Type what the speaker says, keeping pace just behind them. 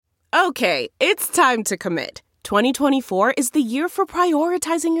Okay, it's time to commit. 2024 is the year for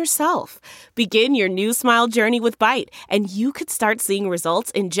prioritizing yourself. Begin your new smile journey with Byte, and you could start seeing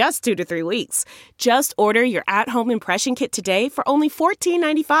results in just 2 to 3 weeks. Just order your at-home impression kit today for only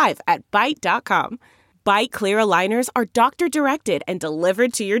 $14.95 at Byte.com. Byte Clear aligners are doctor-directed and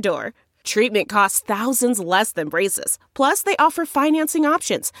delivered to your door. Treatment costs thousands less than braces. Plus, they offer financing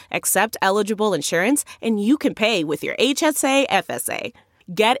options, accept eligible insurance, and you can pay with your HSA, FSA.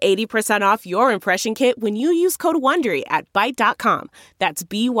 Get 80% off your impression kit when you use code WONDERY at Byte.com. That's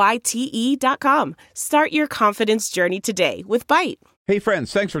BYTE.com. Start your confidence journey today with Byte. Hey,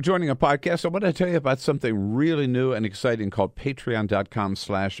 friends, thanks for joining our podcast. I want to tell you about something really new and exciting called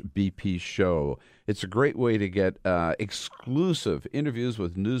patreon.com/BP Show. It's a great way to get exclusive interviews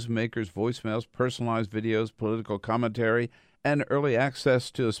with newsmakers, voicemails, personalized videos, political commentary, and early access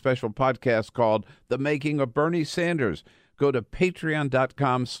to a special podcast called The Making of Bernie Sanders. Go to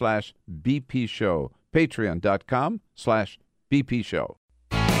patreon.com/BP Show. Patreon.com/BP Show.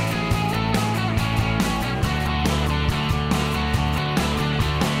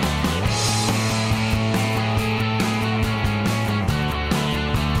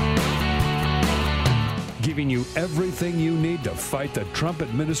 Giving you everything you need to fight the Trump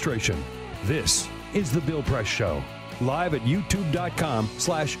administration. This is The Bill Press Show. Live at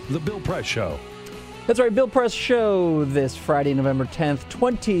youtube.com/The Bill Press Show. That's right, Bill Press Show this Friday, November 10th,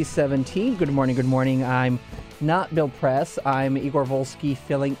 2017. Good morning. I'm not Bill Press. I'm Igor Volsky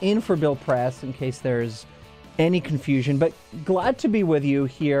filling in for Bill Press in case there's any confusion. But glad to be with you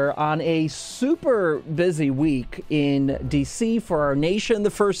here on a super busy week in D.C. for our nation. The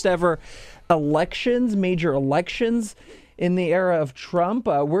first ever elections, major elections in the era of Trump.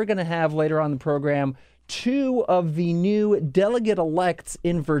 We're going to have later on the program 2 of the new delegate-elects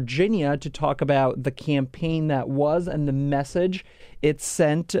in Virginia to talk about the campaign that was and the message it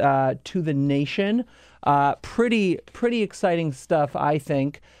sent to the nation. Pretty exciting stuff, I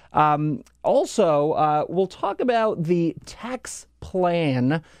think. Also, we'll talk about the tax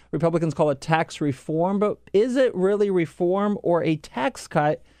plan. Republicans call it tax reform, but is it really reform or a tax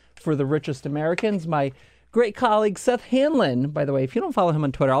cut for the richest Americans? My great colleague, Seth Hanlon, by the way, if you don't follow him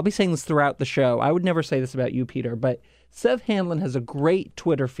on Twitter, I'll be saying this throughout the show. I would never say this about you, Peter, but Seth Hanlon has a great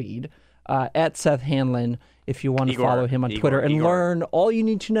Twitter feed, at Seth Hanlon, if you want to follow him on Twitter and learn all you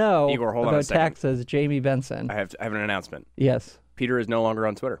need to know about taxes. Jamie Benson. I have an announcement. Yes. Peter is no longer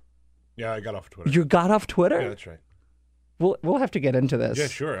on Twitter. Yeah, I got off Twitter. You got off Twitter? Yeah, that's right. We'll have to get into this. Yeah,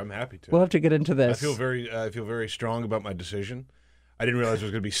 sure. I'm happy to. We'll have to get into this. I feel very strong about my decision. I didn't realize it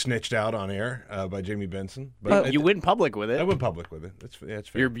was going to be snitched out on air by Jamie Benson. But you went public with it. I went public with it. That's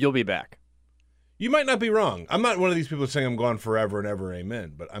fair. You'll be back. You might not be wrong. I'm not one of these people saying I'm gone forever and ever,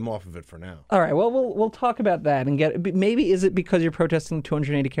 amen. But I'm off of it for now. All right. Well, we'll talk about that and maybe is it because you're protesting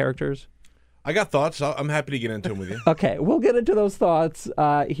 280 characters? I got thoughts. I'm happy to get into them with you. Okay, we'll get into those thoughts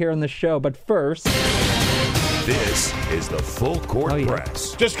here on the show. But first, This is the Full Court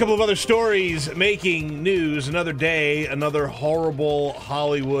Press. Just a couple of other stories making news. Another day, another horrible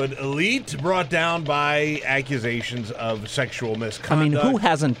Hollywood elite brought down by accusations of sexual misconduct. I mean, who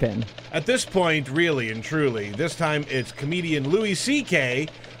hasn't been? At this point, really and truly, this time it's comedian Louis C.K.,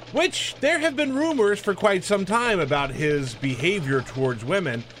 which there have been rumors for quite some time about his behavior towards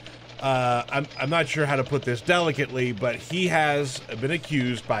women. I'm not sure how to put this delicately, but he has been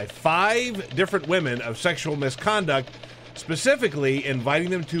accused by 5 different women of sexual misconduct, specifically inviting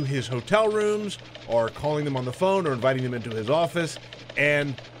them to his hotel rooms or calling them on the phone or inviting them into his office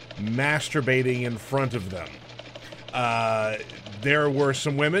and masturbating in front of them. There were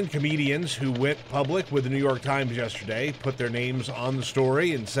some women, comedians, who went public with the New York Times yesterday, put their names on the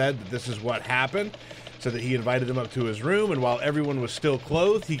story and said that this is what happened. Said that he invited them up to his room, and while everyone was still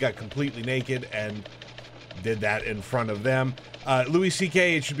clothed, he got completely naked and did that in front of them. Louis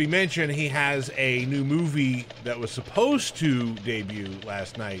C.K., it should be mentioned, he has a new movie that was supposed to debut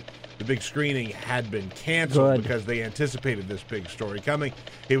last night. The big screening had been canceled because they anticipated this big story coming.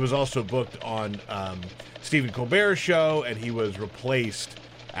 He was also booked on Stephen Colbert's show, and he was replaced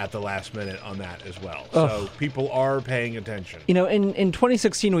at the last minute on that as well. So people are paying attention. You know, in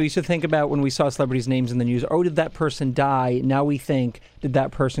 2016, we used to think about when we saw celebrities' names in the news, oh, did that person die? Now we think, did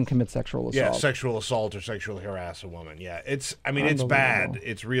that person commit sexual assault? Yeah, sexual assault or sexually harass a woman. Yeah, it's bad.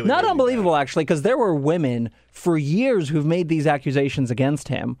 It's really not really unbelievable, bad. Actually, because there were women for years who've made these accusations against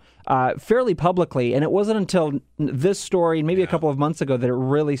him fairly publicly, and it wasn't until this story, and maybe a couple of months ago, that it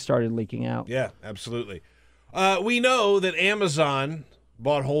really started leaking out. Yeah, absolutely. We know that Amazon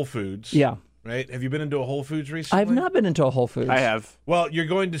bought Whole Foods. Yeah. right? Have you been into a Whole Foods recently? I've not been into a Whole Foods. I have. Well, you're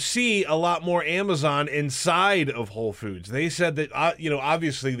going to see a lot more Amazon inside of Whole Foods. They said that,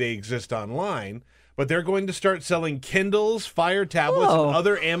 obviously they exist online, but they're going to start selling Kindles, Fire tablets, and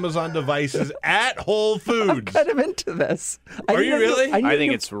other Amazon devices at Whole Foods. I'm kind of into this. Are you really? I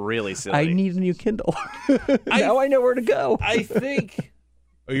think it's really silly. I need a new Kindle. Now I know where to go. I think.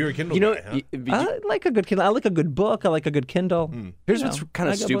 Oh, you're a Kindle guy, huh? I like a good Kindle. I like a good book. I like a good Kindle. Here's what's kind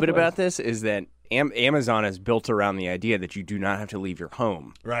of stupid about this is that Amazon is built around the idea that you do not have to leave your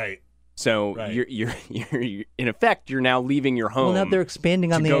home. Right. So you're in effect you're now leaving your home. Well, now they're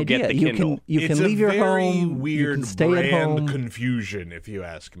expanding on the idea. Get the you Kindle. can leave your home. Weird you can stay brand at home. confusion, if you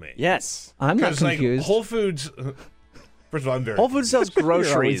ask me. Yes, I'm not confused. Like, Whole Foods. First of all, I'm very. Whole Foods sells groceries.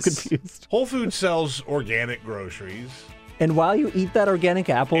 You're always confused. Whole Foods sells organic groceries. And while you eat that organic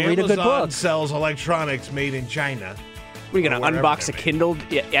apple, Amazon read a good book. sells electronics made in China. Are you going to unbox a Kindle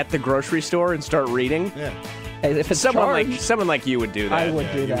at the grocery store and start reading? Yeah. If it's someone charged, like you would do that. I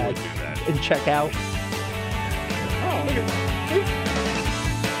would do that. And check out. Oh, look at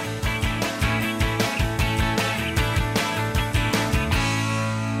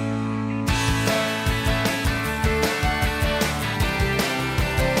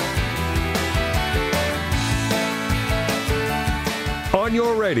On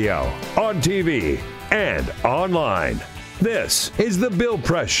your radio, on TV, and online. This is The Bill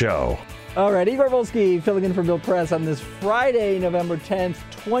Press Show. All right, Igor Volsky filling in for Bill Press on this Friday, November 10th,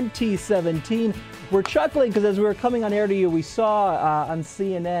 2017. We're chuckling because as we were coming on air to you, we saw on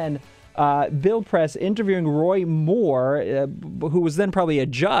CNN Bill Press interviewing Roy Moore, who was then probably a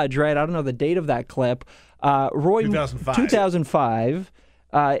judge, right? I don't know the date of that clip. 2005.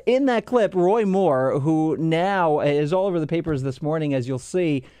 In that clip, Roy Moore, who now is all over the papers this morning, as you'll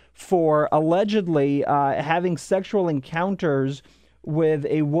see, for allegedly having sexual encounters with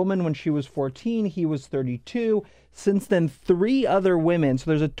a woman when she was 14. He was 32. Since then, 3 other women.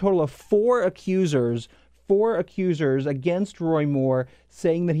 So there's a total of 4 accusers against Roy Moore,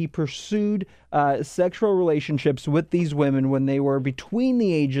 saying that he pursued sexual relationships with these women when they were between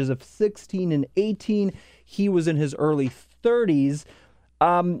the ages of 16 and 18. He was in his early 30s.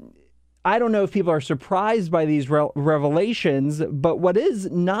 I don't know if people are surprised by these revelations, but what is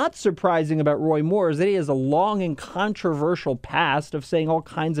not surprising about Roy Moore is that he has a long and controversial past of saying all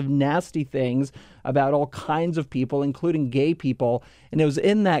kinds of nasty things about all kinds of people, including gay people. And it was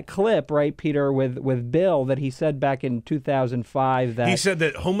in that clip, right, Peter, with Bill, that he said back in 2005 that... He said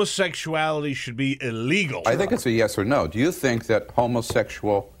that homosexuality should be illegal. I think it's a yes or no. Do you think that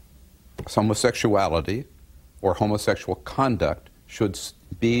homosexuality or homosexual conduct should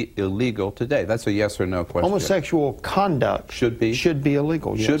be illegal today? That's a yes or no question. Homosexual conduct should be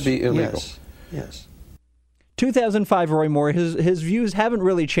illegal. Yes. Should be illegal. Yes. 2005, Roy Moore, his views haven't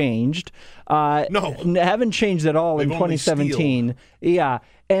really changed. No. Haven't changed at all in 2017. Yeah.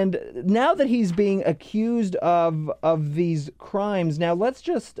 And now that he's being accused of these crimes, now let's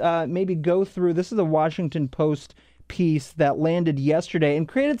just maybe go through, this is a Washington Post piece that landed yesterday and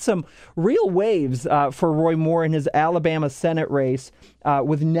created some real waves for Roy Moore in his Alabama Senate race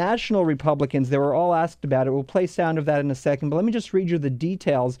with national Republicans. They were all asked about it. We'll play sound of that in a second, but let me just read you the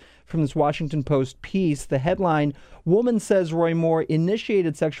details from this Washington Post piece. The headline, woman says Roy Moore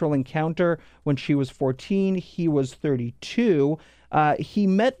initiated sexual encounter when she was 14. He was 32. He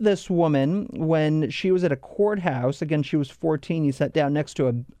met this woman when she was at a courthouse. Again, she was 14. He sat down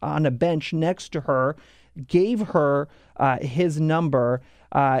on a bench next to her, gave her his number,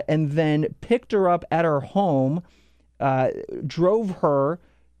 and then picked her up at her home, drove her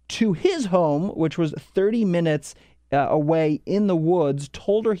to his home, which was 30 minutes away in the woods,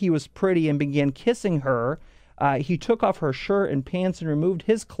 told her he was pretty and began kissing her. He took off her shirt and pants and removed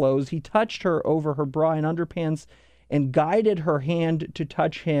his clothes. He touched her over her bra and underpants and guided her hand to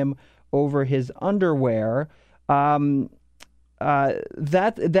touch him over his underwear.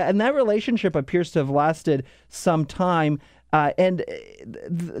 That relationship appears to have lasted some time, and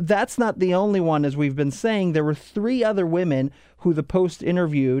that's not the only one. As we've been saying, there were 3 other women who the Post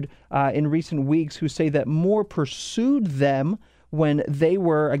interviewed in recent weeks who say that Moore pursued them when they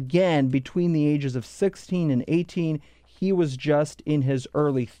were, again, between the ages of 16 and 18. He was just in his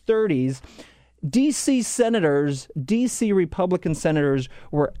early 30s. D.C. Republican senators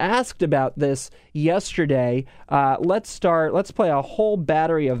were asked about this yesterday. Let's play a whole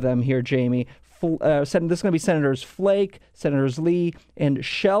battery of them here, Jamie. This is going to be Senators Flake, Senators Lee, and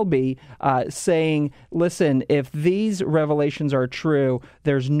Shelby saying, listen, if these revelations are true,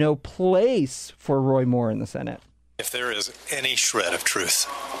 there's no place for Roy Moore in the Senate. If there is any shred of truth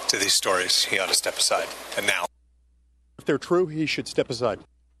to these stories, he ought to step aside. And now. If they're true, he should step aside.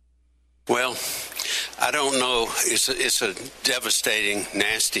 Well, I don't know. It's a devastating,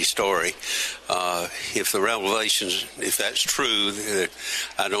 nasty story. If the revelations, if that's true,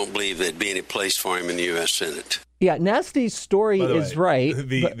 I don't believe there'd be any place for him in the U.S. Senate. Yeah, nasty story is right.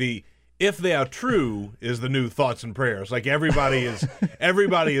 The if they are true is the new thoughts and prayers. Like everybody is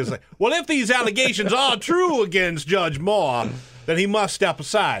like, well, if these allegations are true against Judge Moore, then he must step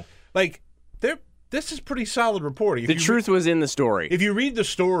aside. Like this is pretty solid reporting. The truth was in the story. If you read the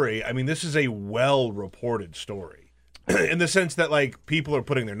story, I mean, this is a well-reported story in the sense that, like, people are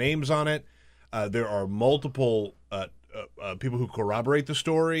putting their names on it. There are multiple people who corroborate the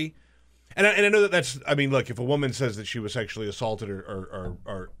story. And I know that's, I mean, look, if a woman says that she was sexually assaulted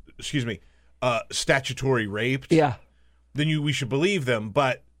or statutory raped, then we should believe them.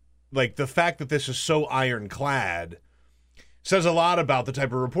 But, like, the fact that this is so ironclad says a lot about the type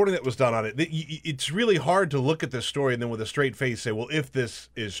of reporting that was done on it. It's really hard to look at this story and then with a straight face say, well, if this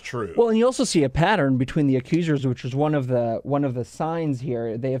is true. Well, and you also see a pattern between the accusers, which is one of the signs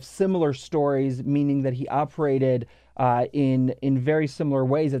here. They have similar stories, meaning that he operated in very similar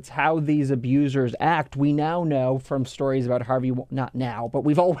ways. It's how these abusers act. We now know from stories about Harvey, not now, but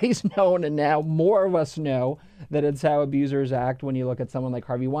we've always known, and now more of us know that it's how abusers act when you look at someone like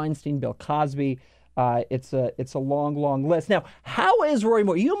Harvey Weinstein, Bill Cosby. It's a long, long list. Now, how is Roy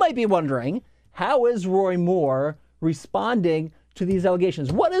Moore? You might be wondering, how is Roy Moore responding to these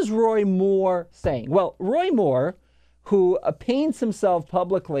allegations? What is Roy Moore saying? Well, Roy Moore, who paints himself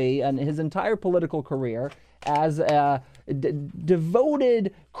publicly and his entire political career as a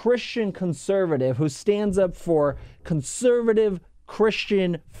devoted Christian conservative who stands up for conservative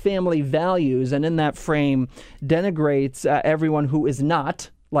Christian family values, and in that frame denigrates everyone who is not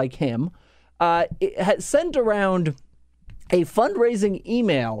like him, it has sent around a fundraising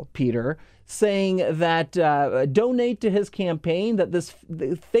email, Peter, saying that donate to his campaign, that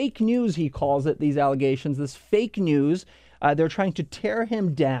the fake news, he calls it, these allegations, this fake news, they're trying to tear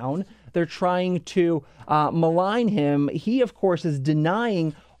him down. They're trying to malign him. He, of course, is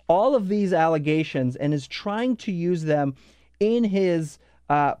denying all of these allegations and is trying to use them in his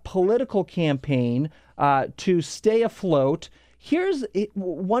political campaign to stay afloat. Here's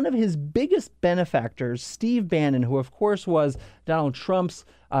one of his biggest benefactors, Steve Bannon, who, of course, was Donald Trump's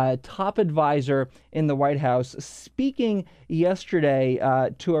top advisor in the White House, speaking yesterday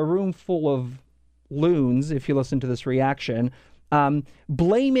to a room full of loons, if you listen to this reaction,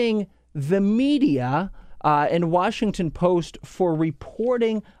 blaming the media and Washington Post for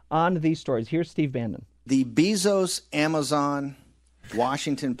reporting on these stories. Here's Steve Bannon. The Bezos, Amazon,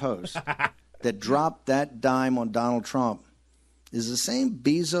 Washington Post that dropped that dime on Donald Trump is the same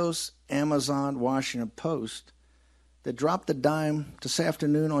Bezos, Amazon, Washington Post that dropped the dime this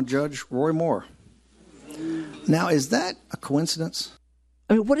afternoon on Judge Roy Moore. Now, is that a coincidence?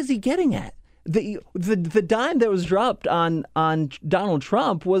 I mean, what is he getting at? The dime that was dropped on Donald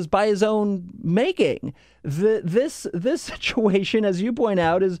Trump was by his own making. This situation, as you point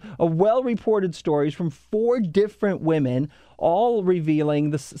out, is a well-reported stories from 4 different women, all revealing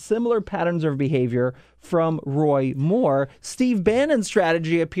the similar patterns of behavior from Roy Moore. Steve Bannon's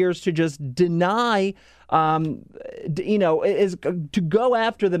strategy appears to just deny, is to go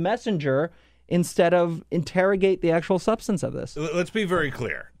after the messenger instead of interrogate the actual substance of this. Let's be very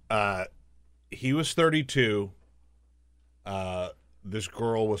clear. He was 32. This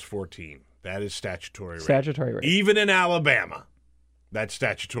girl was 14. That is statutory rape. Statutory rape. Even in Alabama, that's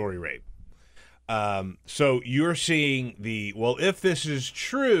statutory rape. So you're seeing if this is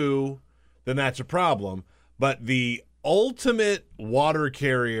true, then that's a problem. But the ultimate water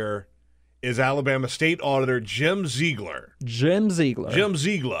carrier is Alabama State Auditor Jim Ziegler.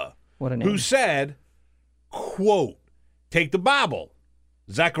 What a name. Who said, quote, take the Bible.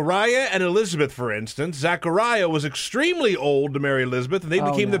 Zechariah and Elizabeth, for instance. Zechariah was extremely old to marry Elizabeth, and they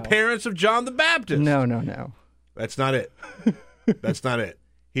became the parents of John the Baptist. No. That's not it. That's not it.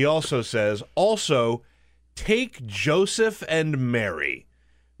 He also says, take Joseph and Mary.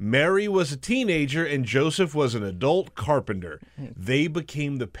 Mary was a teenager, and Joseph was an adult carpenter. They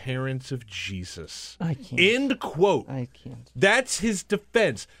became the parents of Jesus. I can't. End quote. I can't. That's his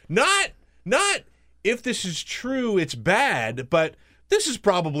defense. Not if this is true, it's bad, but this is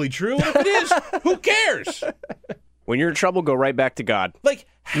probably true. And if it is, who cares? When you're in trouble, go right back to God. Like,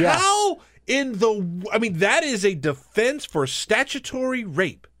 how that is a defense for statutory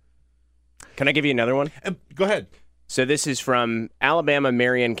rape. Can I give you another one? Go ahead. So this is from Alabama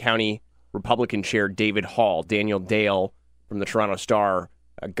Marion County Republican Chair David Hall. Daniel Dale from the Toronto Star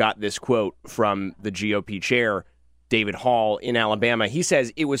got this quote from the GOP chair, David Hall, in Alabama. He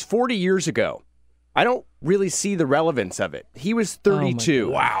says, it was 40 years ago I don't really see the relevance of it. He was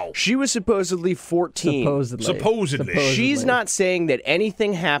 32. Wow. She was supposedly 14. Supposedly. She's not saying that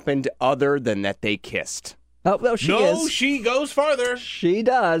anything happened other than that they kissed. Oh, well, she is. She goes farther. She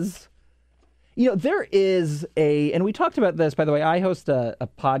does. There is and we talked about this, by the way. I host a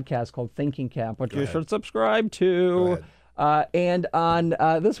podcast called Thinking Cap, which you should subscribe to. And on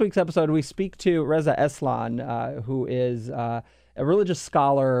this week's episode, we speak to Reza Eslan, who is a religious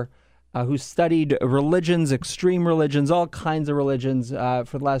scholar who studied religions, extreme religions, all kinds of religions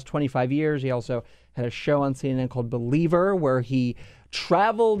for the last 25 years. He also had a show on CNN called Believer, where he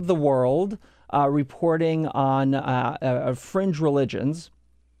traveled the world reporting on fringe religions.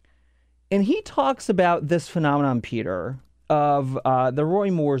 And he talks about this phenomenon, Peter, of the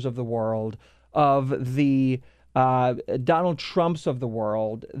Roy Moores of the world, of the Donald Trumps of the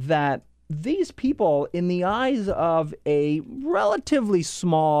world, that these people, in the eyes of a relatively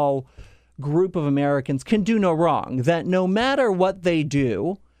small group of Americans, can do no wrong, that no matter what they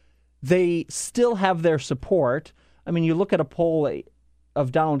do, they still have their support. I mean, you look at a poll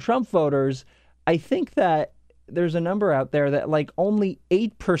of Donald Trump voters, I think that there's a number out there that like only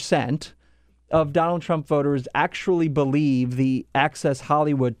 8% of Donald Trump voters actually believe the Access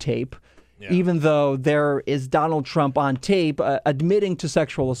Hollywood tape, even though there is Donald Trump on tape admitting to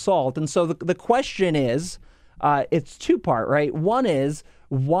sexual assault. And so the question is, it's two-part, right? One is,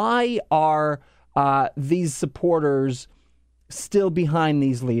 why are these supporters still behind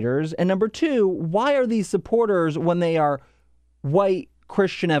these leaders? And number two, why are these supporters, when they are white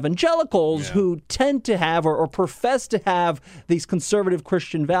Christian evangelicals who tend to have or profess to have these conservative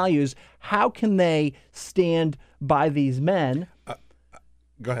Christian values, how can they stand by these men?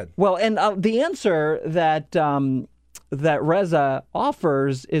 Go ahead. Well, and the answer that that Reza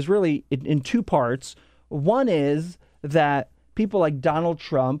offers is really in two parts. One is that people like Donald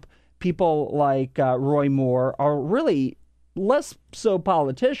Trump, people like Roy Moore are really less so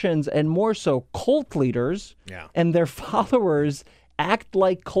politicians and more so cult leaders, and their followers act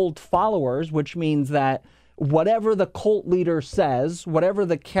like cult followers, which means that whatever the cult leader says, whatever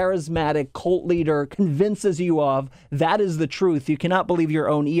the charismatic cult leader convinces you of, that is the truth. You cannot believe your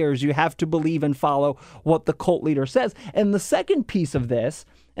own ears. You have to believe and follow what the cult leader says. And the second piece of this,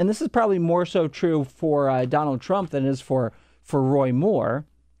 and this is probably more so true for Donald Trump than it is for Roy Moore,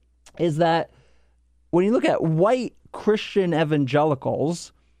 is that when you look at white Christian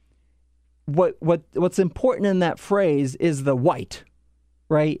evangelicals, what's important in that phrase is the white.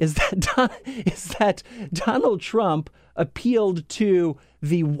 Right? Is that Donald Trump appealed to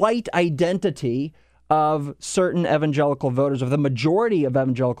the white identity of certain evangelical voters, of the majority of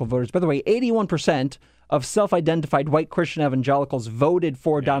evangelical voters. By the way, 81% of self-identified white Christian evangelicals voted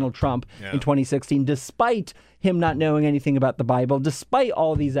for Donald Trump in 2016, despite him not knowing anything about the Bible, despite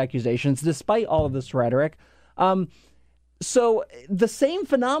all of these accusations, despite all of this rhetoric. So the same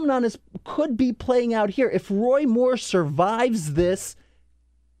phenomenon could be playing out here. If Roy Moore survives this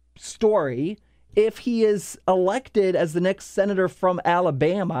story, if he is elected as the next senator from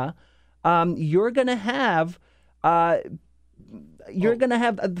Alabama, you're going to have for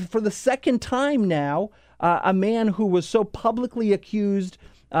the second time now a man who was so publicly accused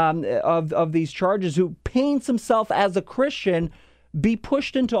of these charges, who paints himself as a Christian, be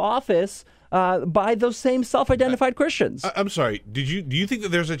pushed into office by those same self-identified Christians. I'm sorry. Do you think that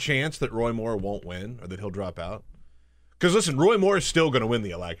there's a chance that Roy Moore won't win or that he'll drop out? Because listen, Roy Moore is still going to win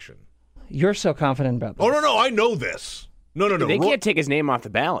the election. You're so confident about this. Oh, no, I know this. No. They can't take his name off the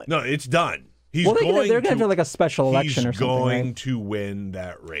ballot. No, it's done. They're going to do like a special election or something. He's going right? to win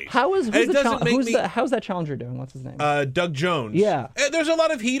that race. How's that challenger doing? What's his name? Doug Jones. Yeah. There's a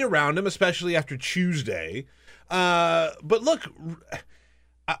lot of heat around him, especially after Tuesday. But look,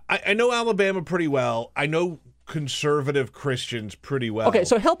 I know Alabama pretty well. I know conservative Christians pretty well. Okay,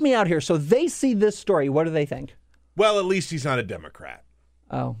 so help me out here. So they see this story. What do they think? Well, at least he's not a Democrat.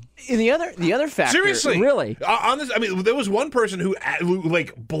 Oh. And the other factor, seriously, really, on this, I mean, there was one person who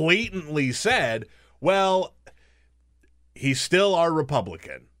like blatantly said, "Well, he's still our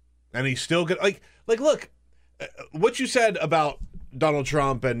Republican, and he's still good." Like, look, what you said about Donald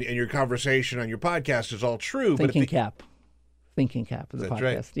Trump and your conversation on your podcast is all true. Thinking Cap of the podcast.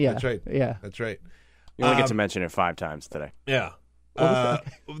 Right. Yeah, that's right. Yeah, that's right. You only get to mention it 5 times today. Yeah,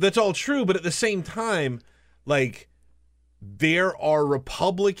 that's all true. But at the same time, like, there are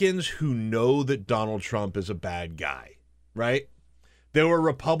Republicans who know that Donald Trump is a bad guy, right? There were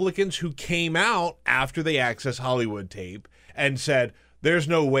Republicans who came out after the Access Hollywood tape and said, there's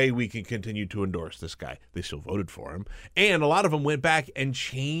no way we can continue to endorse this guy. They still voted for him. And a lot of them went back and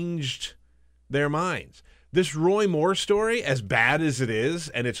changed their minds. This Roy Moore story, as bad as it is,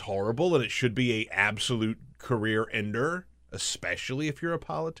 and it's horrible, and it should be a absolute career ender, especially if you're a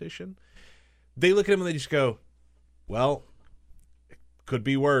politician, they look at him and they just go, well, it could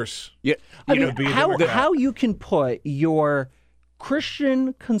be worse. Yeah, how you can put your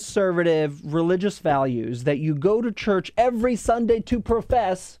Christian conservative religious values that you go to church every Sunday to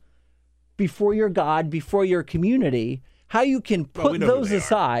profess before your God, before your community, how you can put those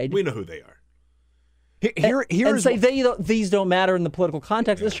aside. We know who they are. And say these don't matter in the political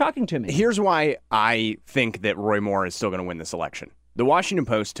context is shocking to me. Here's why I think that Roy Moore is still going to win this election. The Washington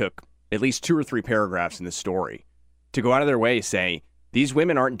Post took at least 2 or 3 paragraphs in this story to go out of their way to say, these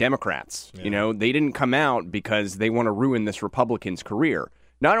women aren't Democrats. Yeah. You know, they didn't come out because they want to ruin this Republican's career.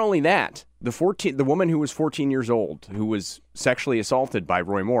 Not only that, the woman who was 14 years old, who was sexually assaulted by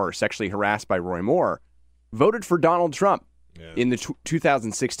Roy Moore, sexually harassed by Roy Moore, voted for Donald Trump in the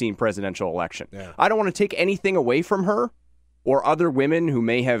 2016 presidential election. Yeah. I don't want to take anything away from her or other women who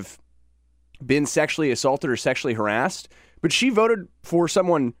may have been sexually assaulted or sexually harassed, but she voted for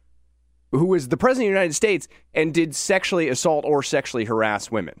someone who was the president of the United States and did sexually assault or sexually harass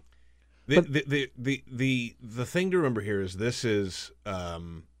women. The thing to remember here is this is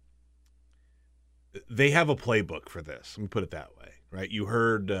they have a playbook for this. Let me put it that way, right? You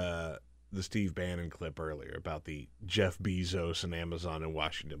heard the Steve Bannon clip earlier about the Jeff Bezos and Amazon and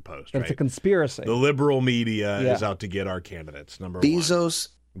Washington Post. That's right? A conspiracy. The liberal media is out to get our candidates. Number Bezos.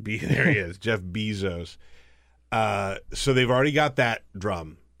 one. There he is, Jeff Bezos. So they've already got that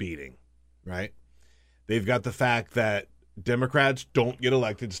drum beating. Right? They've got the fact that Democrats don't get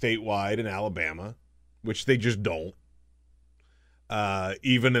elected statewide in Alabama, which they just don't.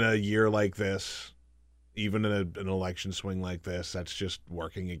 Even in a year like this, even in an election swing like this, that's just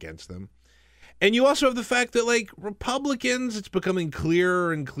working against them. And you also have the fact that, like, Republicans, it's becoming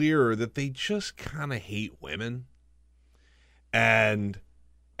clearer and clearer that they just kind of hate women. And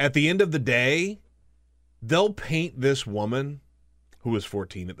at the end of the day, they'll paint this woman, who was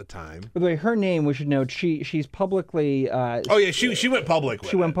 14 at the time. By the way, her name, we should note, she's publicly... she went public with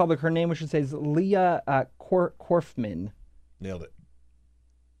She went public. Her name, we should say, is Leah Korfman. Nailed it.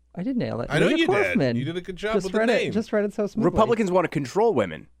 I did nail it. I know Leah you Korfman. did. You did a good job with the name. Just read it so smoothly. Republicans want to control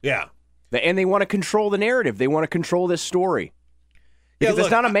women. Yeah. And they want to control the narrative. They want to control this story. Because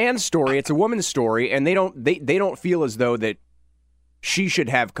it's not a man's story, it's a woman's story, and they don't feel as though that she should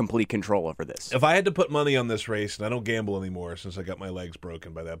have complete control over this. If I had to put money on this race, and I don't gamble anymore since I got my legs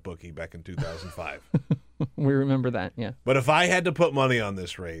broken by that bookie back in 2005. We remember that, yeah. But if I had to put money on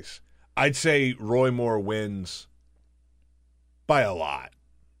this race, I'd say Roy Moore wins by a lot.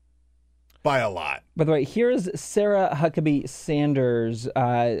 By a lot. By the way, here's Sarah Huckabee Sanders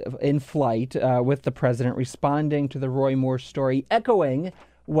in flight with the president responding to the Roy Moore story, echoing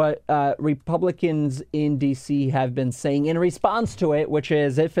what Republicans in D.C. have been saying in response to it, which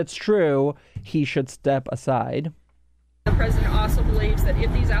is, if it's true, he should step aside. The president also believes that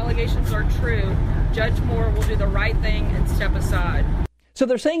if these allegations are true, Judge Moore will do the right thing and step aside. So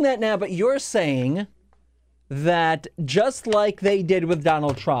they're saying that now, but you're saying that just like they did with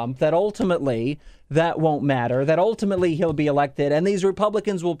Donald Trump, that ultimately that won't matter, that ultimately he'll be elected, and these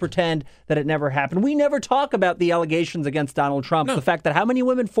Republicans will pretend that it never happened. We never talk about the allegations against Donald Trump. No. The fact that how many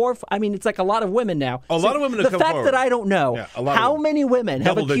women it's like a lot of women now. A lot of women have come forward. The fact that I don't know how many women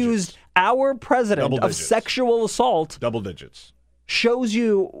have accused our president of sexual assault. Double digits. Shows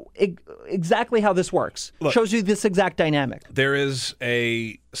you exactly how this works. Look, shows you this exact dynamic. There is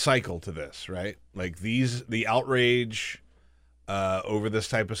a cycle to this, right? Like the outrage over this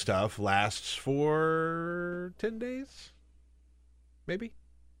type of stuff lasts for 10 days, maybe.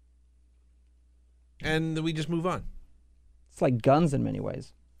 And then we just move on. It's like guns in many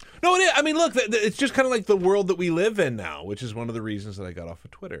ways. No, it is. I mean, look, it's just kind of like the world that we live in now, which is one of the reasons that I got off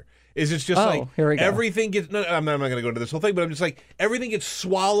of Twitter. Is it's just everything gets... No, I'm not going to go into this whole thing, but I'm just like, everything gets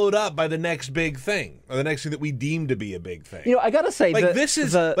swallowed up by the next big thing, or the next thing that we deem to be a big thing. You know, I got to say... Like, this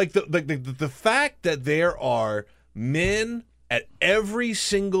is... The fact that there are men at every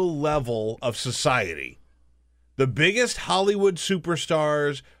single level of society, the biggest Hollywood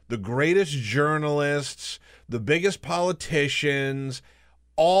superstars, the greatest journalists, the biggest politicians...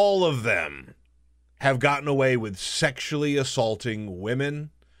 all of them have gotten away with sexually assaulting women,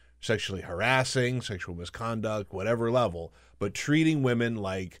 sexually harassing, sexual misconduct, whatever level, but treating women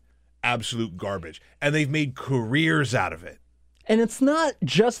like absolute garbage. And they've made careers out of it. And it's not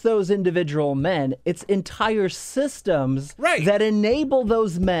just those individual men, it's entire systems that enable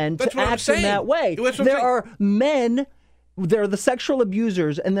those men to act in that way. There are men, there are the sexual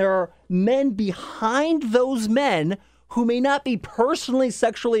abusers, and there are men behind those men who may not be personally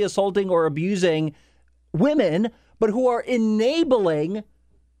sexually assaulting or abusing women, but who are enabling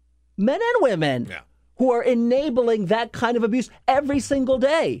men and women who are enabling that kind of abuse every single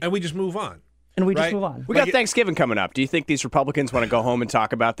day. And we just move on. We got Thanksgiving coming up. Do you think these Republicans want to go home and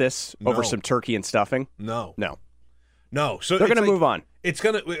talk about this over some turkey and stuffing? No. So they're going to move on. It's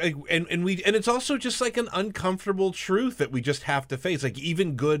going to, and it's also just like an uncomfortable truth that we just have to face. Like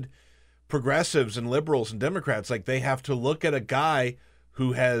even good progressives and liberals and Democrats, like they have to look at a guy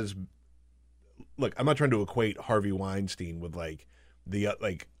who has. Look, I'm not trying to equate Harvey Weinstein with like the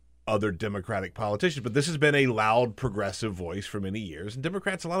other Democratic politicians, but this has been a loud progressive voice for many years, and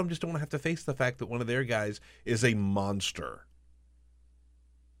Democrats, a lot of them just don't want to have to face the fact that one of their guys is a monster.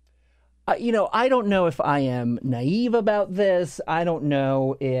 I don't know if I am naive about this. I don't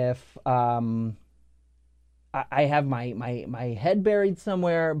know if I have my head buried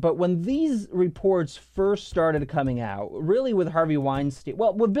somewhere. But when these reports first started coming out, really with Harvey Weinstein,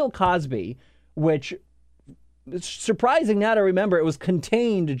 well, with Bill Cosby, which it's surprising now to remember it was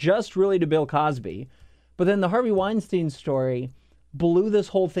contained just really to Bill Cosby. But then the Harvey Weinstein story blew this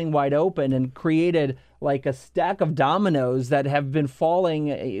whole thing wide open and created like a stack of dominoes that have been falling.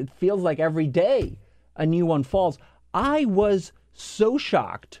 It feels like every day a new one falls. I was so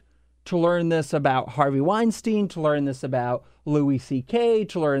shocked to learn this about Harvey Weinstein, to learn this about Louis C.K.,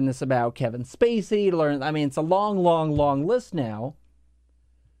 to learn this about Kevin Spacey, it's a long list now.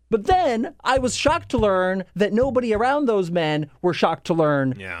 But then I was shocked to learn that nobody around those men were shocked to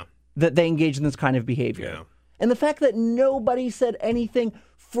learn that they engaged in this kind of behavior. Yeah. And the fact that nobody said anything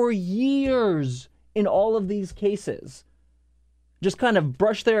for years in all of these cases, just kind of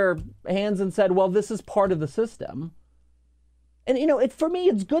brushed their hands and said, well, this is part of the system. And, for me,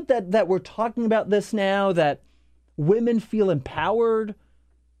 it's good that we're talking about this now, that women feel empowered,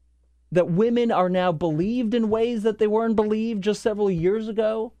 that women are now believed in ways that they weren't believed just several years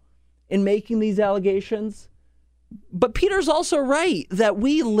ago in making these allegations. But Peter's also right that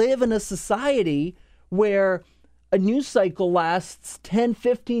we live in a society where a news cycle lasts 10,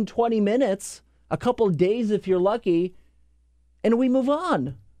 15, 20 minutes, a couple of days if you're lucky, and we move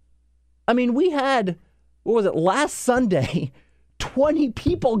on. We had, last Sunday, 20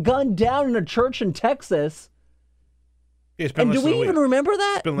 people gunned down in a church in Texas. And do we even remember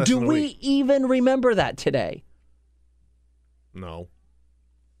that? Do we even remember that today? No.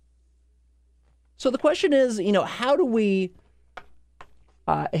 So the question is, how do we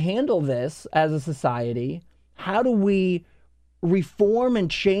handle this as a society? How do we reform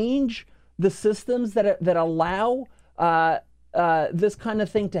and change the systems that allow this kind of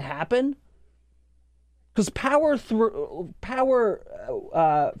thing to happen? Because power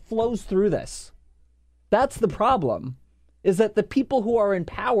flows through this. That's the problem. Is that the people who are in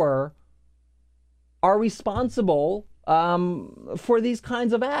power are responsible for these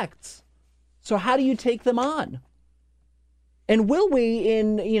kinds of acts. So how do you take them on? And will we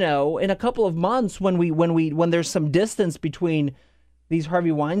in a couple of months when there's some distance between these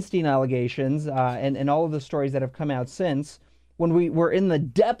Harvey Weinstein allegations and all of the stories that have come out since, when we're in the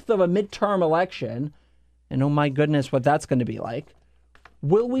depth of a midterm election, and oh my goodness, what that's going to be like,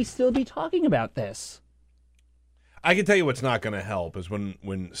 will we still be talking about this? I can tell you what's not going to help is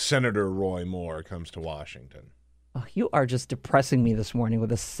when Senator Roy Moore comes to Washington. Oh, you are just depressing me this morning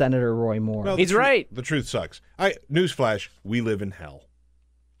with a Senator Roy Moore. Well, he's right. The truth sucks. Newsflash, we live in hell.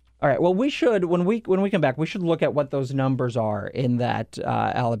 All right. Well, we should, when we come back, we should look at what those numbers are in that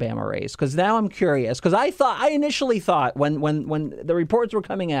Alabama race. Because now I'm curious. Because I initially thought when the reports were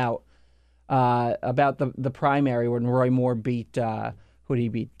coming out about the primary when Roy Moore beat who did he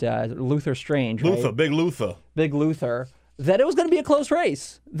beat? Luther Strange. Right? Big Luther. That it was going to be a close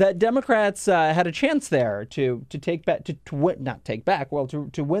race. That Democrats had a chance there to take back to win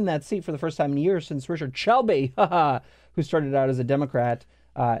that seat for the first time in years since Richard Shelby, who started out as a Democrat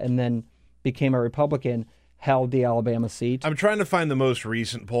and then became a Republican, held the Alabama seat. I'm trying to find the most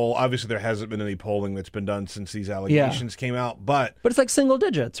recent poll. Obviously, there hasn't been any polling that's been done since these allegations came out, but it's like single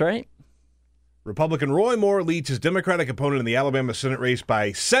digits, right? Republican Roy Moore leads his Democratic opponent in the Alabama Senate race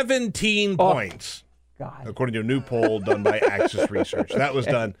by 17 points. God. According to a new poll done by Axis Research. That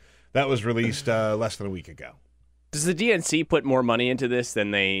was released less than a week ago. Does the DNC put more money into this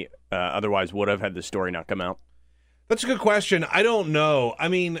than they otherwise would have had the story not come out? That's a good question. I don't know.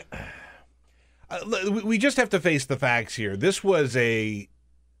 We just have to face the facts here. This was I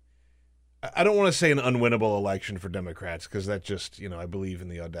don't want to say an unwinnable election for Democrats because that just, I believe in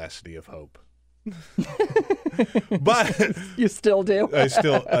the audacity of hope. But you still do?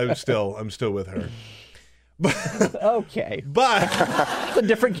 I'm still with her. Okay. But it's a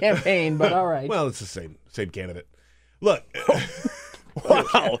different campaign, but all right. Well, it's the same candidate. Look,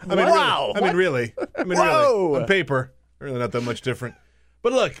 Wow. I mean, really. On paper, really not that much different.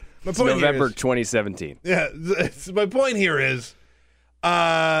 But look, my point November here is, 2017. Yeah, my point here is,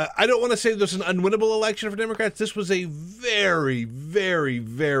 I don't want to say this was an unwinnable election for Democrats. This was a very, very,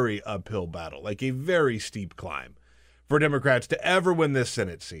 very uphill battle, like a very steep climb for Democrats to ever win this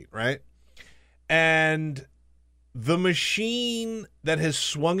Senate seat, right? And the machine that has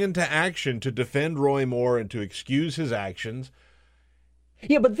swung into action to defend Roy Moore and to excuse his actions.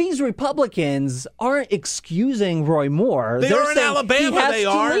 Yeah, but these Republicans aren't excusing Roy Moore. They They're are in saying Alabama. He has They to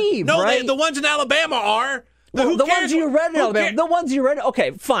are. leave, No, right? the ones in Alabama are. The ones you read in Alabama. The ones you read.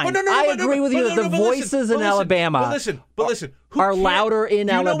 Okay, fine. I agree with you that the voices in Alabama are louder in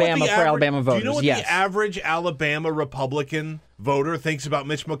Alabama for Alabama voters. Do you know what yes. the average Alabama Republican voter thinks about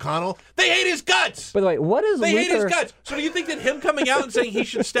Mitch McConnell? They hate his guts. By the way, what is They hate his guts. So do you think that him coming out and saying he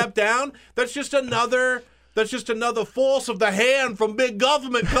should step down, that's just another force of the hand from big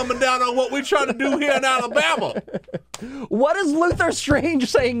government coming down on what we're trying to do here in Alabama? What is Luther Strange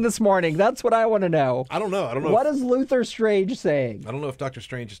saying this morning? That's what I want to know. I don't know. What is Luther Strange saying? I don't know if Dr.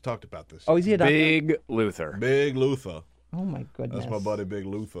 Strange has talked about this. Oh, is he a doctor? Big Luther. Big Luther. Oh, my goodness. That's my buddy, Big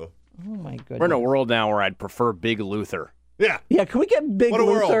Luther. Oh, my goodness. We're in a world now where I'd prefer Big Luther. Yeah. Yeah, can we get Big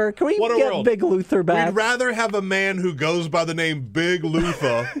Luther? Can we get Big Luther back? We'd rather have a man who goes by the name Big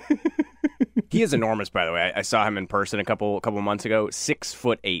Luther. He is enormous, by the way. I saw him in person a couple months ago.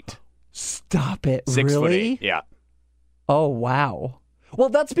 6'8". Stop it! 6'8". Really? Yeah. Oh wow. Well,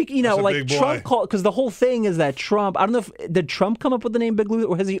 that's because like Trump called, because the whole thing is that Trump. I don't know if did Trump come up with the name Big Luther,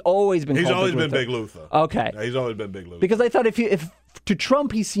 or has he always been? He's called always Big been Luther? Big Luther. Okay. Yeah, he's always been Big Luther. Because I thought if to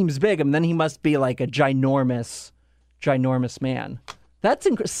Trump he seems big, and then he must be like a ginormous man. That's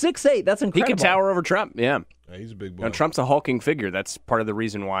 6'8". That's incredible. He could tower over Trump. Yeah. He's a big boy. Now, Trump's a hulking figure. That's part of the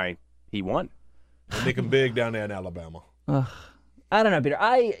reason why he won. They make him big down there in Alabama. I don't know, Peter.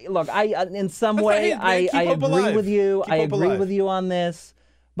 In some way, I agree with you. I agree with you on this.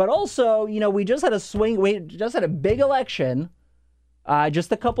 But also, we just had a swing. We just had a big election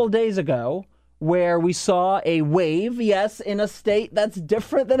just a couple of days ago where we saw a wave, yes, in a state that's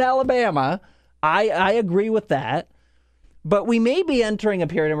different than Alabama. I agree with that. But we may be entering a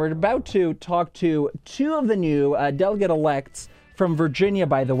period, and we're about to talk to two of the new delegate-elects from Virginia,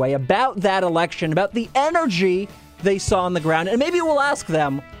 by the way, about that election, about the energy they saw on the ground. And maybe we'll ask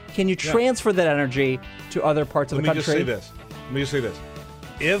them, can you transfer that energy to other parts of the country? Let me just say this.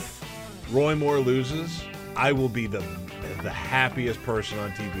 If Roy Moore loses, I will be the happiest person on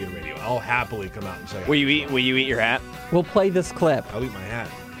TV and radio. I'll happily come out and say, Will you eat your hat? We'll play this clip. I'll eat my hat.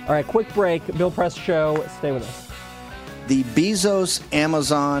 All right, quick break. Bill Press Show. Stay with us. The Bezos,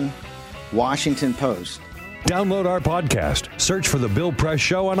 Amazon, Washington Post. Download our podcast, search for The Bill Press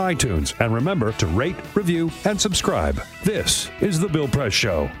Show on iTunes, and remember to rate, review, and subscribe. This is The Bill Press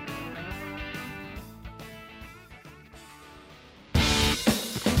Show.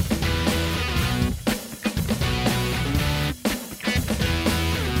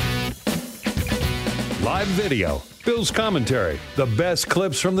 Live video, Bill's commentary, the best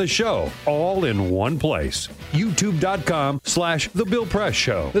clips from the show, all in one place. YouTube.com/The Bill Press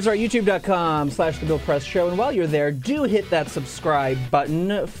Show. That's right, YouTube.com/The Bill Press Show. And while you're there, do hit that subscribe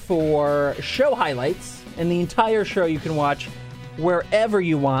button for show highlights. And the entire show you can watch wherever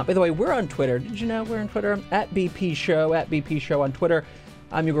you want. By the way, we're on Twitter. Did you know we're on Twitter? @BP Show on Twitter.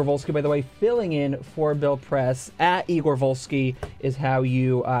 I'm Igor Volsky, by the way, filling in for Bill Press. @Igor Volsky is how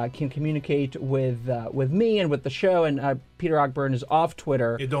you can communicate with me and with the show. And Peter Ogburn is off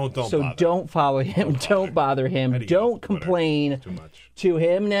Twitter. Don't follow him. Don't bother him. Don't complain to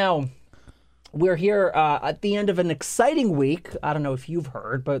him. Now, we're here at the end of an exciting week. I don't know if you've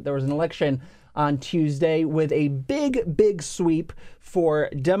heard, but there was an election on Tuesday with a big sweep for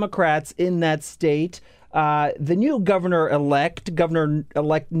Democrats in that state. The new Governor-elect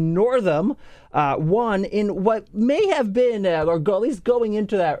Northam, won in what may have been, or at least going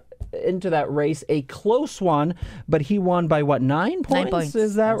into that race, a close one, but he won by 9 points? 9 points.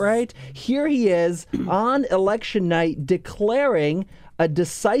 Is that right? Here he is on election night declaring a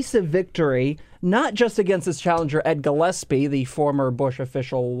decisive victory, not just against his challenger Ed Gillespie, the former Bush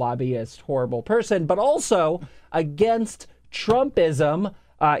official, lobbyist, horrible person, but also against Trumpism.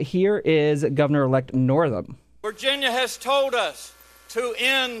 Here is Governor-elect Northam. Virginia has told us to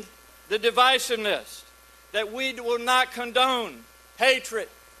end the divisiveness, that we will not condone hatred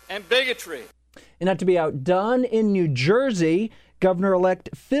and bigotry. And not to be outdone, in New Jersey, Governor-elect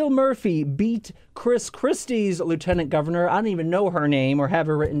Phil Murphy beat Chris Christie's lieutenant governor. I don't even know her name or have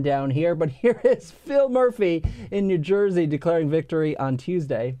her written down here, but here is Phil Murphy in New Jersey declaring victory on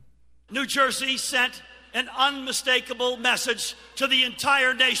Tuesday. New Jersey sent an unmistakable message to the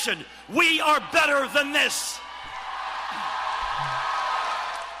entire nation. We are better than this.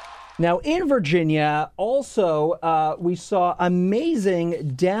 Now, in Virginia, also, we saw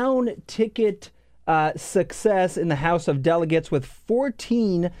amazing down-ticket success in the House of Delegates with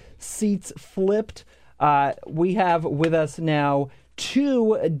 14 seats flipped. We have with us now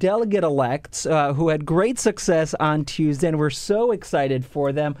 2 delegate-elects who had great success on Tuesday, and we're so excited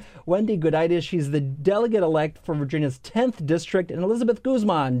for them. Wendy Gooditis, she's the delegate-elect for Virginia's 10th district, and Elizabeth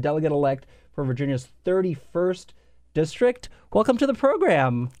Guzman, delegate-elect for Virginia's 31st district. Welcome to the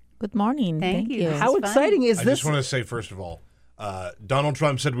program. Good morning. Thank you. How exciting is this? I just want to say, first of all, Donald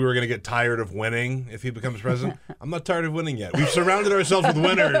Trump said we were going to get tired of winning if he becomes president. I'm not tired of winning yet. We've surrounded ourselves with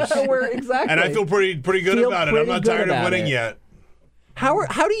winners. Exactly. And I feel pretty good about it. I'm not tired of winning yet.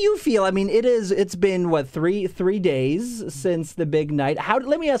 How do you feel? I mean, it's been what, three days since the big night.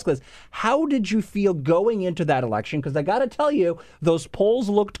 Let me ask this: how did you feel going into that election? Because I got to tell you, those polls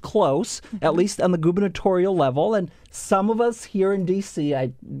looked close, at least on the gubernatorial level, and some of us here in D.C.,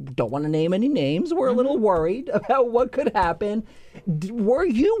 I don't want to name any names, were a little worried about what could happen. Were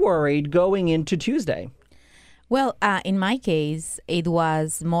you worried going into Tuesday? Well, in my case, it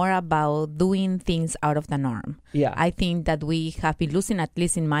was more about doing things out of the norm. Yeah. I think that we have been losing, at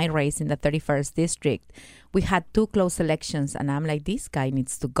least in my race in the 31st district. We had 2 close elections, and I'm like, this guy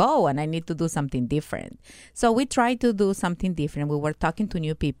needs to go, and I need to do something different. So we tried to do something different. We were talking to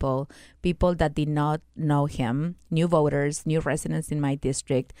new people that did not know him, new voters, new residents in my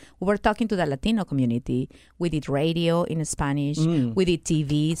district. We were talking to the Latino community. We did radio in Spanish. We did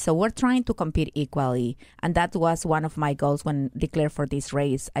TV. So we're trying to compete equally, and that was one of my goals when declared for this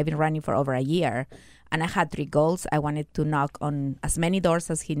race. I've been running for over a year. And I had 3 goals. I wanted to knock on as many doors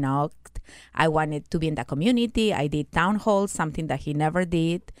as he knocked. I wanted to be in the community. I did town halls, something that he never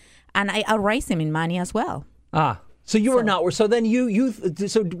did. And I outraised him in money as well. So you were not. So then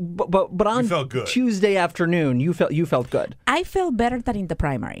but on you felt good. Tuesday afternoon, you felt good. I felt better than in the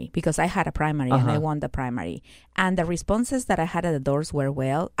primary because I had a primary and I won the primary. And the responses that I had at the doors were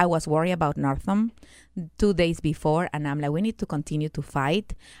well. I was worried about Northam 2 days before, and I'm like, we need to continue to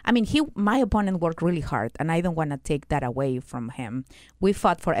fight. I mean, my opponent worked really hard, and I don't want to take that away from him. We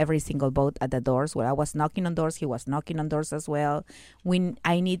fought for every single vote at the doors. Where I was knocking on doors, he was knocking on doors as well.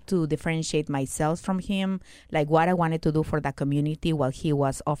 I need to differentiate myself from him, like what I wanted to do for the community while he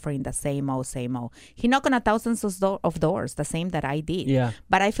was offering the same old. He knocked on thousands of doors, the same that I did. Yeah.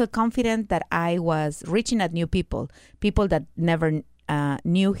 But I feel confident that I was reaching at new people that never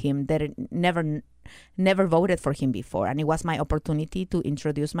knew him, that never voted for him before. And it was my opportunity to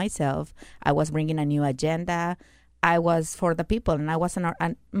introduce myself. I was bringing a new agenda. I was for the people,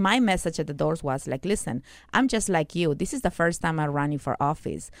 and my message at the doors was like, listen, I'm just like you. This is the first time I'm running for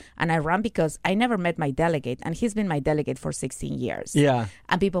office, and I run because I never met my delegate, and he's been my delegate for 16 years. Yeah.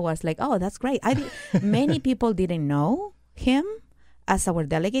 And people was like, oh, that's great. Many people didn't know him as our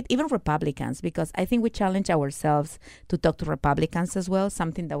delegate, even Republicans, because I think we challenge ourselves to talk to Republicans as well,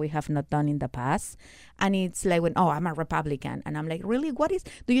 something that we have not done in the past. And it's like, I'm a Republican. And I'm like, really?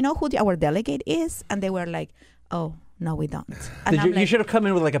 Do you know who our delegate is? And they were like, oh, no, we don't. And you should have come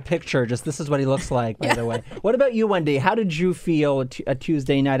in with like a picture. Just this is what he looks like, by the way. What about you, Wendy? How did you feel a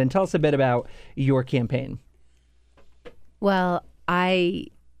Tuesday night? And tell us a bit about your campaign. Well, I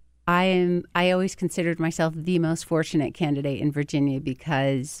always considered myself the most fortunate candidate in Virginia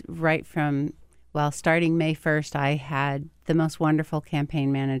because starting May 1st, I had the most wonderful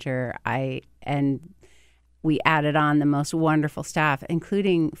campaign manager. And we added on the most wonderful staff,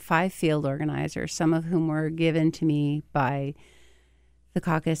 including 5 field organizers, some of whom were given to me by the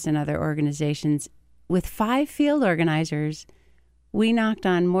caucus and other organizations. With 5 field organizers, we knocked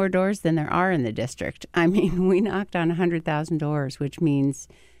on more doors than there are in the district. I mean, we knocked on 100,000 doors, which means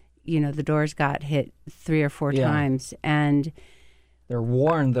the doors got hit 3 or 4 times, and they're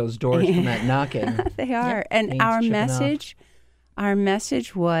worn, those doors, from that knocking. They are. And our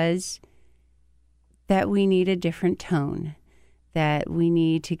message was that we need a different tone, that we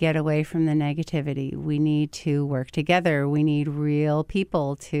need to get away from the negativity. We need to work together. We need real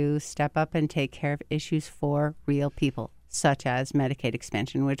people to step up and take care of issues for real people, such as Medicaid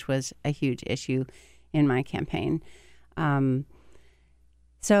expansion, which was a huge issue in my campaign.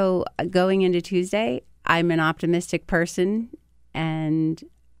 So going into Tuesday, I'm an optimistic person, and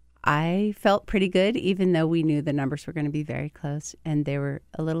I felt pretty good, even though we knew the numbers were going to be very close, and they were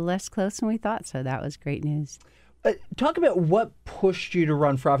a little less close than we thought. So that was great news. Talk about what pushed you to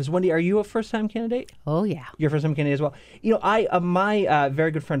run for office. Wendy, are you a first-time candidate? Oh, yeah. You're a first-time candidate as well. My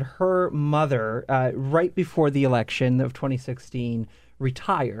very good friend, her mother, right before the election of 2016,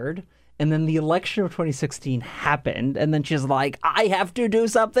 retired. And then the election of 2016 happened. And then she's like, I have to do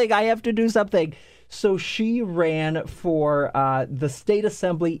something. I have to do something. So she ran for the state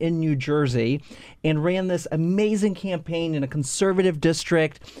assembly in New Jersey and ran this amazing campaign in a conservative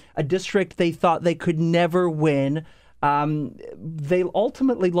district, a district they thought they could never win. They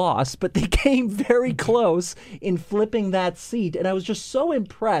ultimately lost, but they came very close in flipping that seat. And I was just so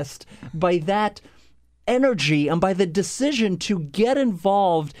impressed by that energy and by the decision to get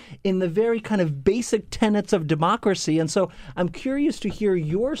involved in the very kind of basic tenets of democracy. And so I'm curious to hear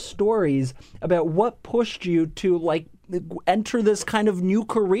your stories about what pushed you to enter this kind of new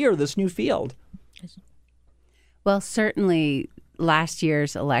career, this new field. Well, certainly last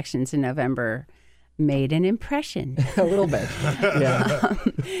year's elections in November made an impression. A little bit. Yeah.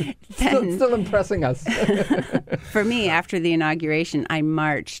 Still impressing us. For me, after the inauguration, I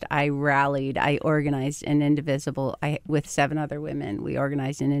marched, I rallied, I organized an indivisible, with 7 other women, we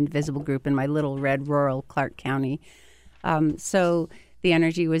organized an indivisible group in my little red rural Clark County. So the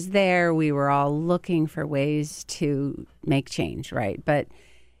energy was there. We were all looking for ways to make change, right? But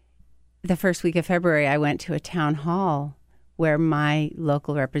the first week of February, I went to a town hall where my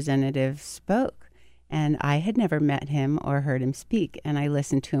local representative spoke. And I had never met him or heard him speak. And I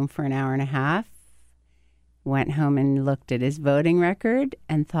listened to him for an hour and a half, went home and looked at his voting record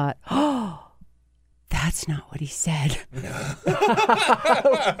and thought, oh, that's not what he said.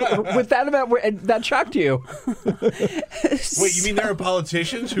 That shocked you. Wait, you mean there are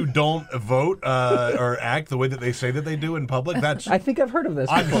politicians who don't vote or act the way that they say that they do in public? I think I've heard of this.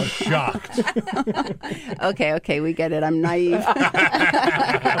 I'm shocked. Okay, we get it. I'm naive.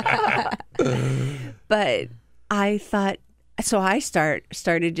 But I thought, so I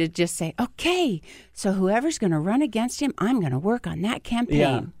started to just say, okay, so whoever's going to run against him, I'm going to work on that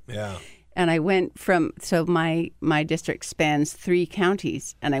campaign. Yeah. And I went so my district spans 3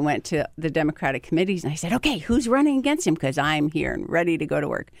 counties, and I went to the Democratic committees, and I said, okay, who's running against him? Because I'm here and ready to go to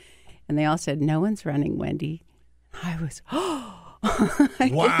work. And they all said, no one's running, Wendy. I was,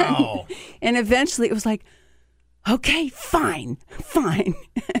 wow. And eventually it was like, okay, fine.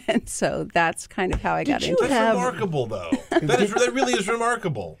 And so that's kind of how I got into it. That's remarkable, though. That really is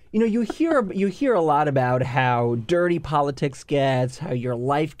remarkable. You know, you hear a lot about how dirty politics gets, how your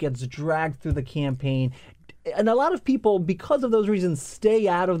life gets dragged through the campaign. And a lot of people, because of those reasons, stay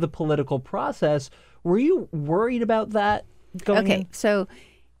out of the political process. Were you worried about that going in? So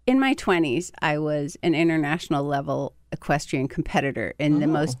in my 20s, I was an international level equestrian competitor in the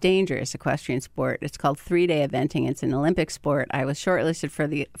most dangerous equestrian sport. It's called 3-day eventing. It's an Olympic sport. I was shortlisted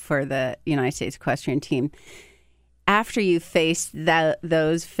for the United States equestrian team. After you face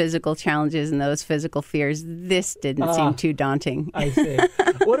those physical challenges and those physical fears, this didn't seem too daunting. I see.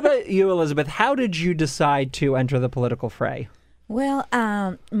 What about you, Elizabeth? How did you decide to enter the political fray? Well,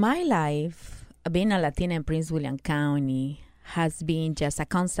 my life, being a Latina in Prince William County, has been just a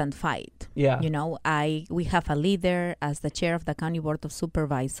constant fight. Yeah. You know, we have a leader as the chair of the County Board of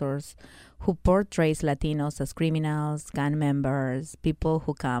Supervisors who portrays Latinos as criminals, gang members, people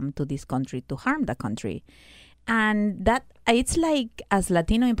who come to this country to harm the country. And that it's like, as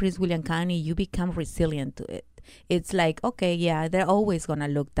Latino in Prince William County, you become resilient to it. It's like, okay, yeah, they're always going to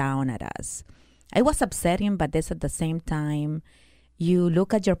look down at us. It was upsetting, but this at the same time, you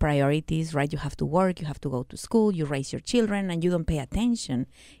look at your priorities, right? You have to work, you have to go to school, you raise your children, and you don't pay attention.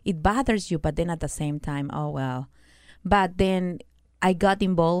 It bothers you, but then at the same time, oh, well. But then I got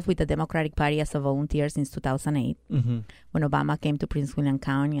involved with the Democratic Party as a volunteer since 2008 when Obama came to Prince William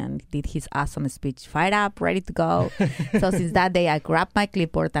County and did his awesome speech, fired up, ready to go. So since that day, I grabbed my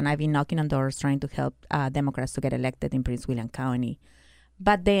clipboard and I've been knocking on doors trying to help Democrats to get elected in Prince William County.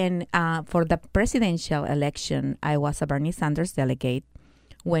 But then for the presidential election, I was a Bernie Sanders delegate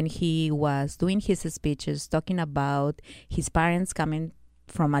when he was doing his speeches, talking about his parents coming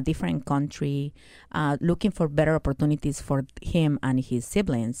from a different country, looking for better opportunities for him and his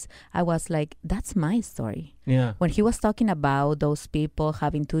siblings. I was like, that's my story. Yeah. When he was talking about those people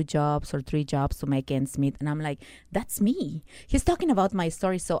having 2 jobs or 3 jobs to make ends meet, and I'm like, that's me. He's talking about my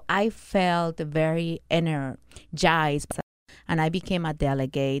story. So I felt very energized. And I became a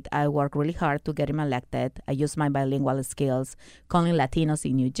delegate. I worked really hard to get him elected. I used my bilingual skills, calling Latinos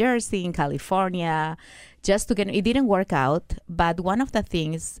in New Jersey, in California, just to get it. Didn't work out, but one of the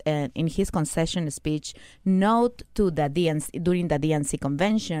things in his concession speech, not to the DNC, during the DNC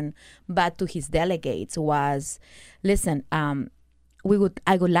convention, but to his delegates was, listen,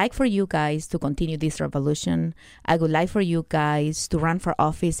 I would like for you guys to continue this revolution. I would like for you guys to run for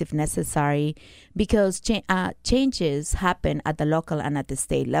office if necessary, because changes happen at the local and at the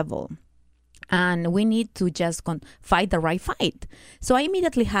state level. And we need to just fight the right fight. So I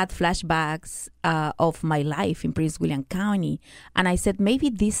immediately had flashbacks of my life in Prince William County. And I said, maybe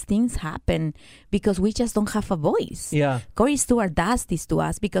these things happen because we just don't have a voice. Yeah. Corey Stewart does this to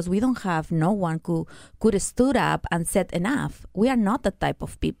us because we don't have no one who could stood up and said enough. We are not that type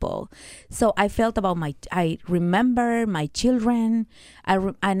of people. So I felt about I remember my children.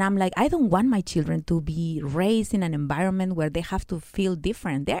 And I'm like, I don't want my children to be raised in an environment where they have to feel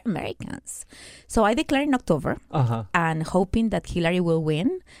different. They're Americans. So I declared in October and hoping that Hillary will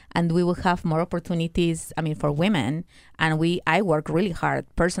win and we will have more opportunities, for women. And I worked really hard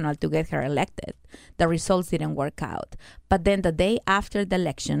personally to get her elected. The results didn't work out. But then the day after the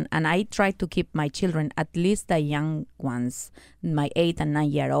election, and I tried to keep my children, at least the young ones, my 8 and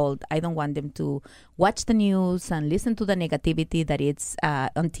 9-year-old, I don't want them to watch the news and listen to the negativity that it's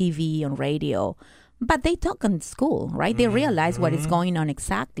on TV, on radio. But they talk in school, right? They realize what is going on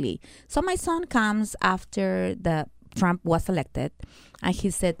exactly. So my son comes after Trump was elected, and he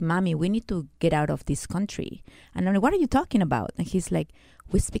said, Mommy, we need to get out of this country. And I'm like, what are you talking about? And he's like,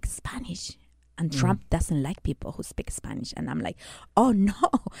 we speak Spanish. And Trump doesn't like people who speak Spanish. And I'm like, oh, no.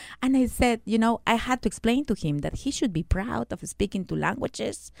 And I said, I had to explain to him that he should be proud of speaking 2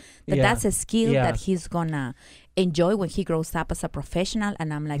 languages, that's a skill that he's going to enjoy when he grows up as a professional.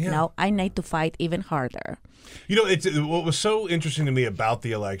 And I'm like, no, I need to fight even harder. It's what was so interesting to me about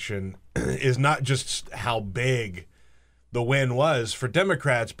the election is not just how big the win was for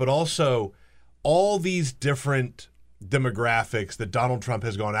Democrats, but also all these different demographics that Donald Trump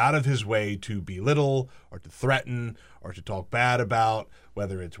has gone out of his way to belittle or to threaten or to talk bad about,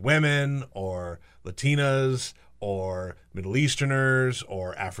 whether it's women or Latinas or Middle Easterners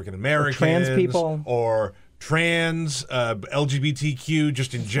or African Americans, trans people, or trans LGBTQ,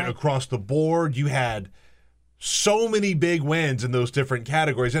 just across the board. You had so many big wins in those different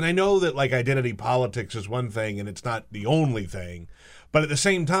categories. And I know that identity politics is one thing and it's not the only thing, but at the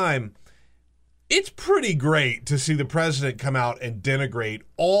same time, it's pretty great to see the president come out and denigrate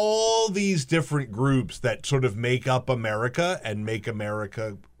all these different groups that sort of make up America and make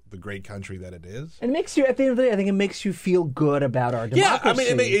America the great country that it is. And it makes you, at the end of the day, I think it makes you feel good about our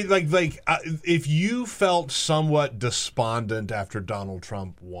democracy. Yeah, if you felt somewhat despondent after Donald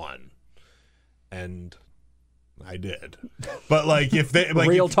Trump won, and I did, but if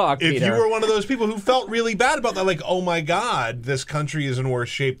you were one of those people who felt really bad about that, oh my God, this country is in worse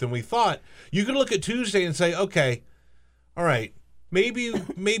shape than we thought, you could look at Tuesday and say, okay, all right, maybe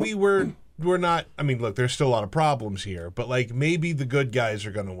we're not. Look, there's still a lot of problems here, but maybe the good guys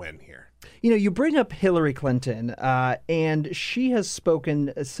are going to win here. You bring up Hillary Clinton, and she has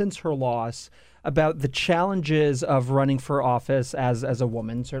spoken since her loss about the challenges of running for office as a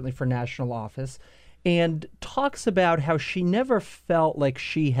woman, certainly for national office, and talks about how she never felt like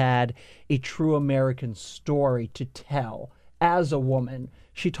she had a true American story to tell as a woman.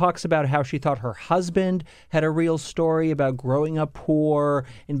 She talks about how she thought her husband had a real story about growing up poor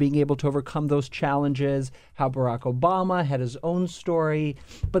and being able to overcome those challenges, how Barack Obama had his own story,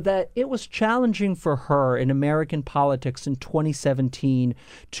 but that it was challenging for her in American politics in 2017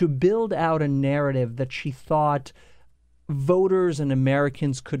 to build out a narrative that she thought voters and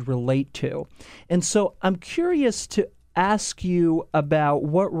Americans could relate to. And so I'm curious to ask you about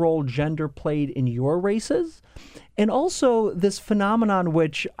what role gender played in your races, and also this phenomenon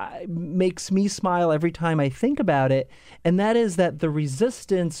which makes me smile every time I think about it, and that is that the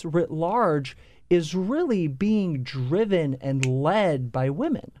resistance writ large is really being driven and led by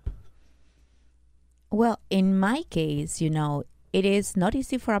women. Well, in my case, it is not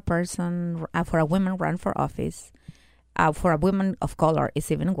easy for for a woman run for office. For a woman of color,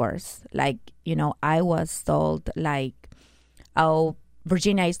 it's even worse. I was told,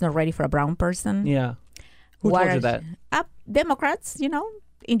 Virginia is not ready for a brown person. Yeah. Who told you that? Democrats,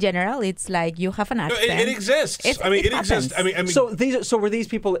 in general, it's you have an accent. It exists. It exists. So were these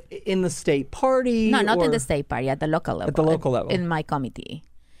people in the state party? No, not in the state party, at the local level. At the local level. In my committee.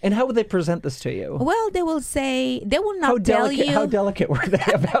 And how would they present this to you? Well, they will not tell you. How delicate were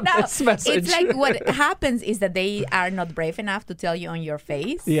they about this message? It's what happens is that they are not brave enough to tell you on your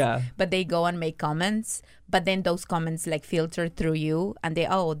face. Yeah. But they go and make comments. But then those comments filter through you, and they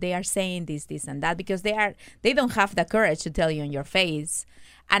are saying this, and that, because they don't have the courage to tell you on your face.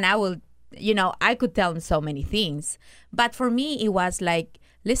 And I could tell them so many things. But for me, it was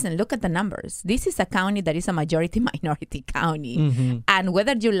listen, look at the numbers. This is a county that is a majority-minority county. Mm-hmm. And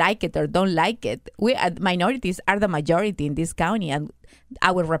whether you like it or don't like it, we minorities are the majority in this county, and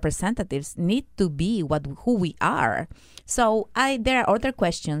our representatives need to be who we are. So there are other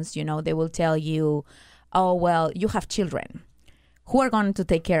questions, they will tell you, oh, well, you have children. who are going to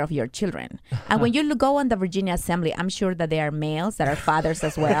take care of your children? And when you go on the Virginia Assembly, I'm sure that there are males that are fathers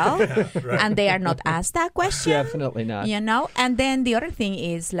as well, and they are not asked that question. Definitely not. You know, and then the other thing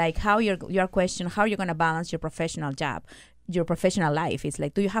is like how your question, how you're going to balance your professional job. Your professional life is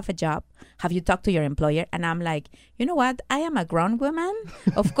like, do you have a job? Have you talked to your employer? And I'm like, you know what? I am a grown woman.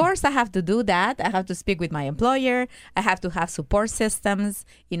 Of course, I have to do that. I have to speak with my employer. I have to have support systems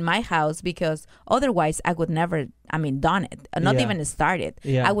in my house because otherwise I would never, done it, not even started.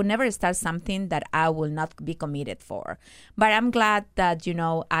 Yeah. I would never start something that I will not be committed for. But I'm glad that,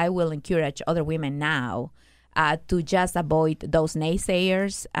 I will encourage other women now to just avoid those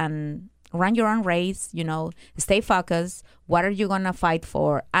naysayers and run your own race, stay focused. What are you going to fight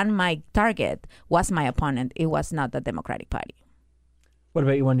for? And my target was my opponent. It was not the Democratic Party. What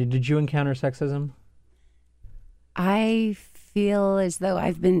about you, Wendy? Did you encounter sexism? I feel as though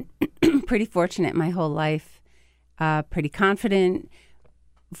I've been pretty fortunate my whole life, pretty confident,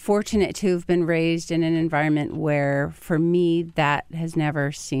 fortunate to have been raised in an environment where, for me, that has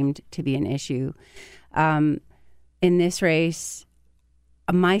never seemed to be an issue. In this race,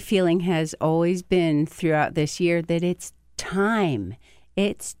 my feeling has always been throughout this year that it's time.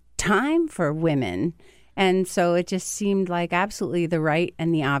 It's time for women. And so it just seemed like absolutely the right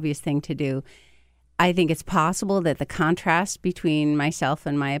and the obvious thing to do. I think it's possible that the contrast between myself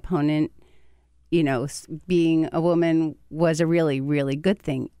and my opponent, being a woman was a really, really good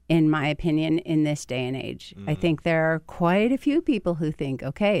thing, in my opinion, in this day and age. I think there are quite a few people who think,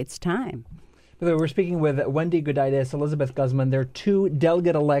 okay, it's time. We're speaking with Wendy Gooditis, Elizabeth Guzman. They're two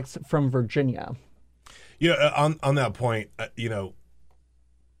delegate-elects from Virginia. On that point,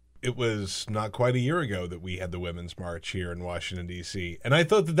 it was not quite a year ago that we had the Women's March here in Washington, D.C. And I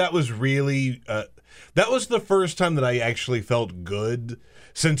thought that was really, that was the first time that I actually felt good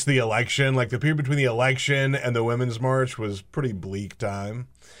since the election. Like, the period between the election and the Women's March was pretty bleak time.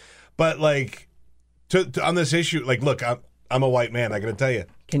 But, like, on this issue, like, look, I'm a white man, I got to tell you.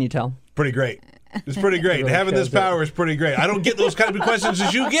 Can you tell? Pretty great. It's pretty great. Really Having this power is pretty great. I don't get those kind of questions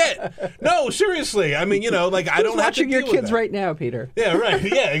as you get. No, seriously. I don't have to watching deal your with kids that. right now, Peter. Yeah, right.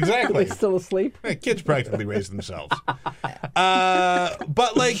 Yeah, exactly. Are they still asleep? Yeah, kids practically raise themselves.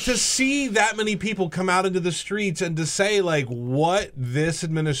 But to see that many people come out into the streets and to say what this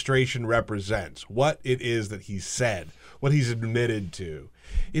administration represents, what it is that he said, what he's admitted to,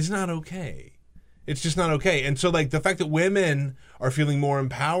 is not okay. It's just not okay. And so, the fact that women are feeling more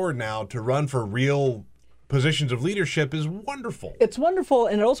empowered now to run for real positions of leadership is wonderful. It's wonderful,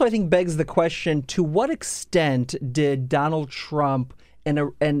 and it also, I think, begs the question, to what extent did Donald Trump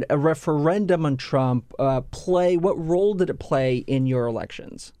and a referendum on Trump play, what role did it play in your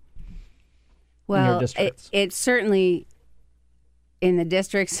elections? Well, in your districts? It certainly, in the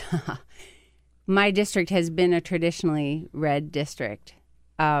districts, my district has been a traditionally red district.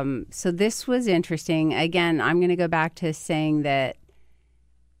 So this was interesting. Again, I'm going to go back to saying that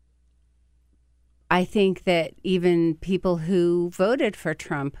I think that even people who voted for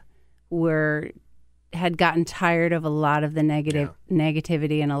Trump had gotten tired of a lot of the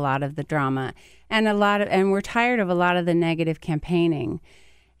negativity and a lot of the drama, and we're tired of a lot of the negative campaigning,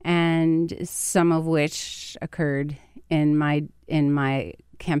 and some of which occurred in my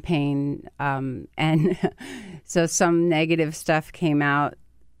campaign, and so some negative stuff came out.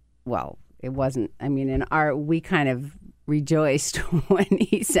 Well, it wasn't. We kind of rejoiced when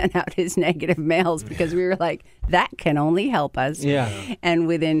he sent out his negative mails because we were like, that can only help us. Yeah. And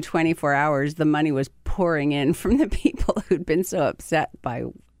within 24 hours, the money was pouring in from the people who'd been so upset by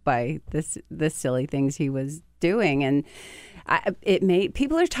the silly things he was doing, and it made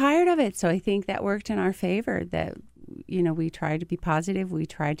people are tired of it. So I think that worked in our favor. That we tried to be positive. We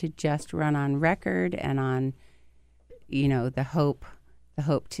tried to just run on record and on the hope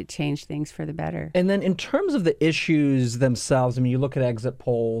to change things for the better. And then in terms of the issues themselves, you look at exit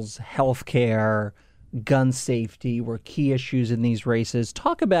polls, healthcare, gun safety were key issues in these races.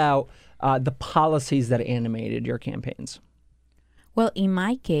 Talk about the policies that animated your campaigns. Well, in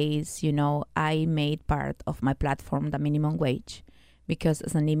my case, I made part of my platform the minimum wage because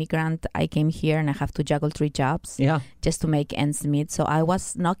as an immigrant, I came here and I have to juggle 3 jobs just to make ends meet. So I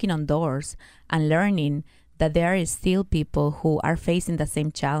was knocking on doors and learning that there is still people who are facing the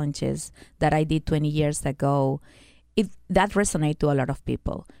same challenges that I did 20 years ago. That resonates to a lot of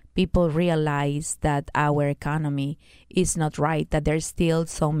people. People realize that our economy is not right, that there's still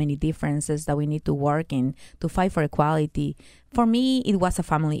so many differences that we need to work in to fight for equality. For me, it was a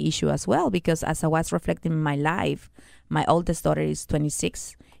family issue as well, because as I was reflecting in my life, my oldest daughter is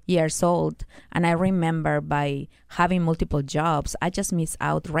 26 years old, and I remember by having multiple jobs, I just missed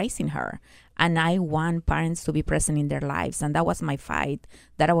out raising her. and I want parents to be present in their lives. And that was my fight.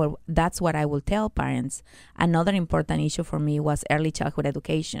 That's what I will tell parents. Another important issue for me was early childhood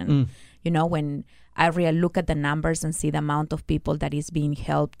education. When I really look at the numbers and see the amount of people that is being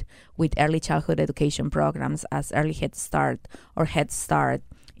helped with early childhood education programs as Early Head Start or Head Start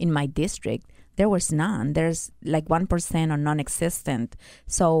in my district, there was none. There's like 1% or non-existent.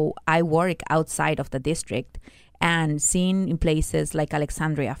 So I work outside of the district, and seeing in places like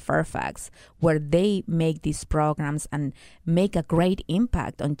Alexandria, Fairfax, where they make these programs and make a great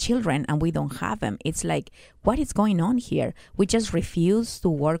impact on children, and we don't have them. It's like, what is going on here? We just refuse to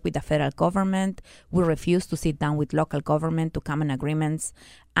work with the federal government. We refuse to sit down with local government to come in agreements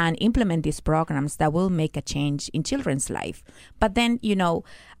and implement these programs that will make a change in children's life. But then,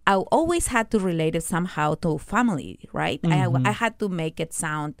 I always had to relate it somehow to family, right? I had to make it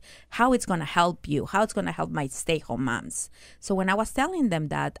sound how it's going to help you, how it's going to help my stay-home moms. So when I was telling them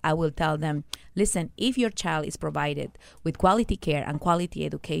that, I will tell them, listen, if your child is provided with quality care and quality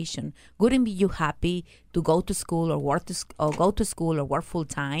education, wouldn't you be happy to go to school or work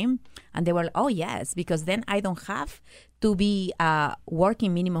full-time? And they were like, oh, yes, because then I don't have to be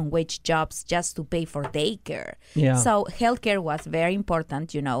working minimum wage jobs just to pay for daycare. Yeah. So healthcare was very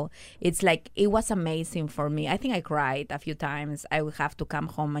important, It's like, it was amazing for me. I think I cried a few times. I would have to come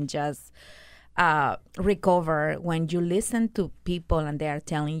home and just recover when you listen to people and they are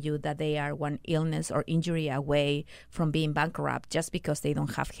telling you that they are one illness or injury away from being bankrupt just because they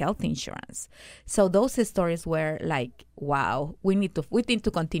don't have health insurance. So those stories were like, wow, we need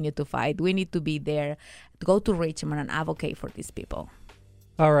to continue to fight. We need to be there, to go to Richmond and advocate for these people.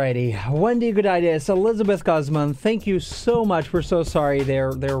 All righty. Wendy Gooditis, Elizabeth Guzman, thank you so much. We're so sorry.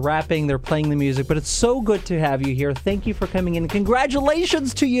 They're rapping, they're playing the music, but it's so good to have you here. Thank you for coming in.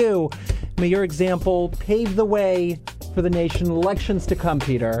 Congratulations to you. May your example pave the way for the nation in elections to come,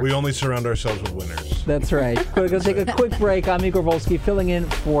 Peter. We only surround ourselves with winners. That's right. We're going to take a quick break. I'm Igor Volsky, filling in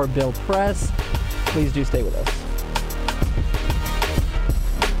for Bill Press. Please do stay with us.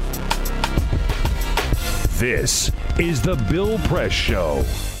 This is the Bill Press Show.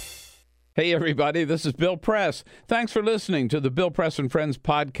 Hey, everybody, this is Bill Press. Thanks for listening to the Bill Press and Friends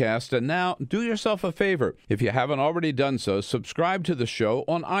podcast. And now, do yourself a favor. If you haven't already done so, subscribe to the show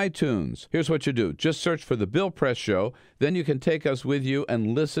on iTunes. Here's what you do. Just search for the Bill Press Show. Then you can take us with you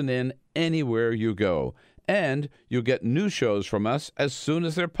and listen in anywhere you go. And you'll get new shows from us as soon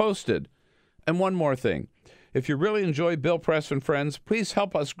as they're posted. And one more thing. If you really enjoy Bill Press and Friends, please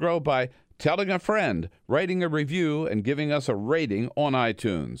help us grow by telling a friend, writing a review, and giving us a rating on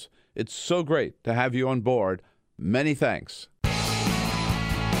iTunes. It's so great to have you on board. Many thanks.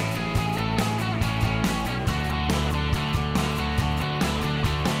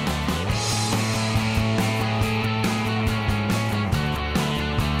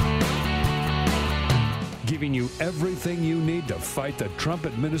 Giving you everything you need to fight the Trump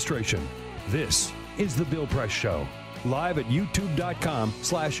administration. This is the Bill Press Show. Live at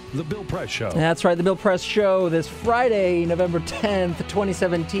youtube.com/The Bill Press Show. That's right, The Bill Press Show this Friday, November 10th,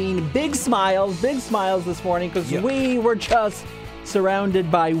 2017. Big smiles this morning because we were just surrounded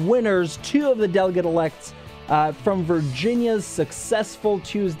by winners, two of the delegate elects from Virginia's successful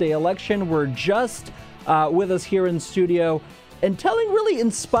Tuesday election were just with us here in studio and telling really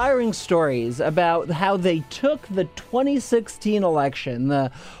inspiring stories about how they took the 2016 election,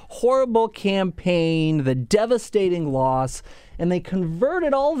 the horrible campaign, the devastating loss, and they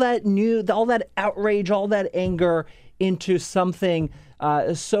converted all that outrage, all that anger into something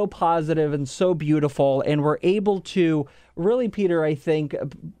so positive and so beautiful, and were able to really, Peter, I think,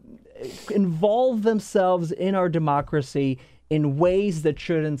 involve themselves in our democracy in ways that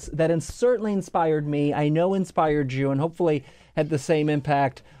certainly inspired me. I know inspired you, and hopefully had the same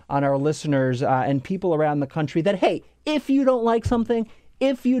impact on our listeners and people around the country that, hey, if you don't like something,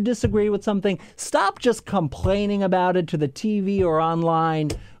 if you disagree with something, stop just complaining about it to the TV or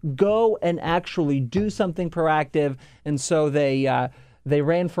online. Go and actually do something proactive. And so they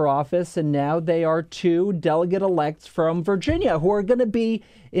ran for office, and now they are two delegate elects from Virginia who are going to be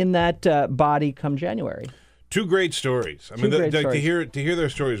in that body come January. Two great stories. I mean, to hear their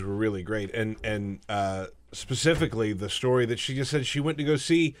stories were really great, and specifically the story that she just said she went to go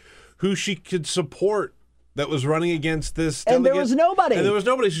see who she could support that was running against this delegate. And there was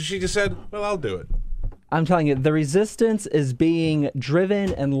nobody. So she just said, well, I'll do it. I'm telling you, the resistance is being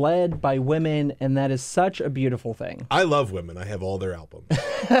driven and led by women, and that is such a beautiful thing. I love women. I have all their albums.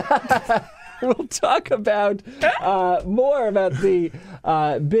 We'll talk about more about the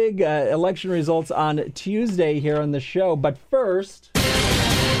big election results on Tuesday here on the show. But first,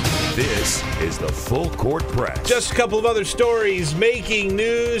 This is the Full Court Press. Just a couple of other stories making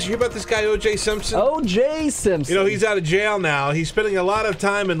news. You hear about this guy, O.J. Simpson? O.J. Simpson. You know, he's out of jail now. He's spending a lot of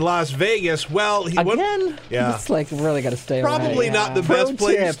time in Las Vegas. Well, Again? Yeah. It's like really got to stay away. Probably not the best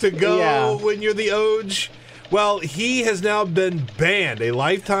place to go when you're the OJ. Well, he has now been banned. A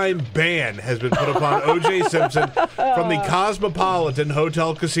lifetime ban has been put upon O.J. Simpson from the Cosmopolitan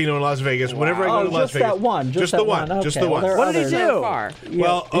Hotel Casino in Las Vegas. Whenever I go to Las Vegas, just the one. Just the one. What did he do?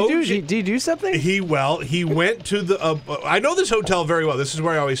 Well, did he do something? He went to the. I know this hotel very well. This is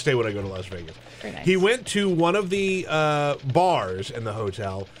where I always stay when I go to Las Vegas. Very nice. He went to one of the bars in the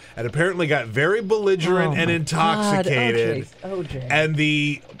hotel and apparently got very belligerent and intoxicated. OJ. And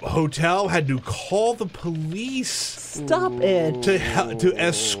the hotel had to call the police. Stop it. To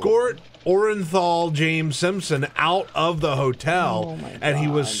escort Orenthal James Simpson out of the hotel. And he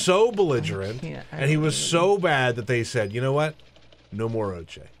was so belligerent and he was so bad that they said, you know what? No more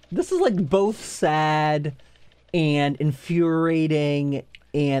OJ. This is like both sad and infuriating,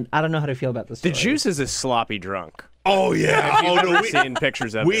 and I don't know how to feel about this story. The Juice is a sloppy drunk. Oh yeah! We've seen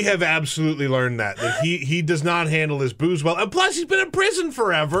pictures of We him. have absolutely learned that he does not handle his booze well, and plus he's been in prison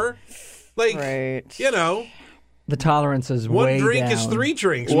forever. Like, you know, the tolerance is one way drink down. is 3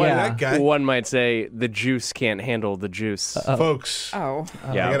 drinks. Why that guy? One might say the juice can't handle the juice. Folks. Oh.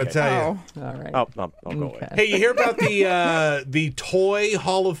 Yeah, I got to tell you. All right. I'll go away. Hey, you hear about the Toy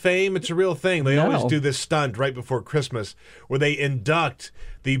Hall of Fame? It's a real thing. They always do this stunt right before Christmas where they induct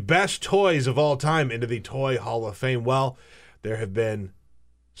the best toys of all time into the Toy Hall of Fame. Well, there have been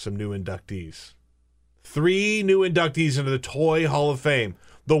some new inductees. 3 new inductees into the Toy Hall of Fame.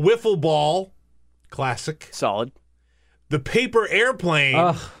 The Wiffle Ball, classic. Solid. The Paper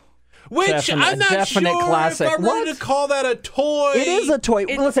Airplane. Which I'm not definite sure classic. if I'm ready to call that a toy. It is a toy.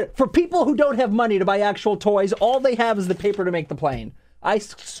 Listen, for people who don't have money to buy actual toys, all they have is the paper to make the plane. I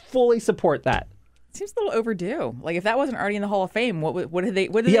fully support that. Seems a little overdue. Like if that wasn't already in the Hall of Fame, what did they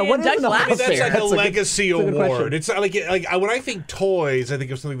what induct is the last Hall of That's Fame? like That's a a good- legacy that's a good award. question. It's like when I think toys, I think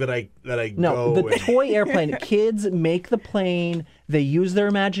of something that I No, go the and- toy airplane. Kids make the plane. They use their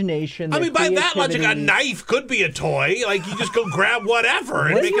imagination. I their mean, by that logic, a creativity. knife could be a toy. Like you just go grab whatever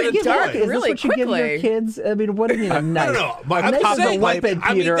and What make do you it a give toy. Is this what you give your kids? I mean, what do you mean a knife? I don't know. A knife is a weapon,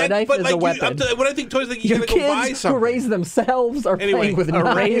 Peter. A knife is a weapon. When I think toys, like you Your gotta go buy kids something. who raise themselves are Anyway, playing with a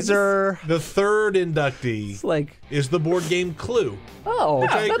knives. razor. The third inductee is the board game Clue. Oh,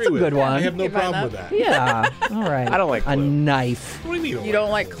 which I that's agree a with. good one. I have no problem with that. Yeah. All right. I don't like a Clue. knife. What do you mean? You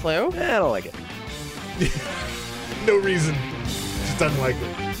don't like Clue? I don't like it. No reason. Just unlikely.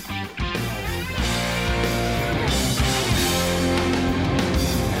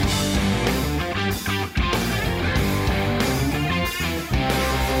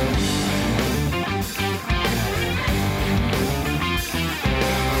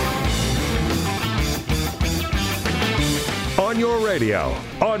 On your radio,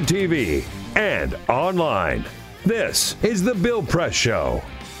 on TV, and online. This is the Bill Press Show.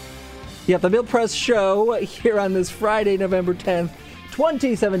 Yeah, the Bill Press Show here on this Friday, November 10th,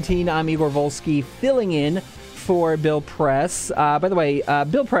 2017. I'm Igor Volsky, filling in for Bill Press. By the way,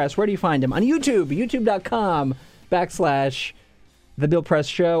 Bill Press, where do you find him? On YouTube, youtube.com/The Bill Press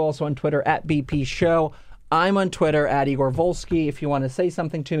Show. Also on Twitter, @BP Show. I'm on Twitter, @Igor Volsky. If you want to say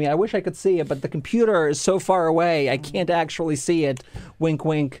something to me, I wish I could see it, but the computer is so far away, I can't actually see it. Wink,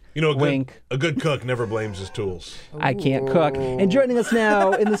 wink, You know, wink. a good cook never blames his tools. I can't cook. And joining us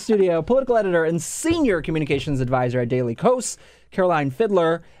now in the studio, political editor and senior communications advisor at Daily Kos, Carolyn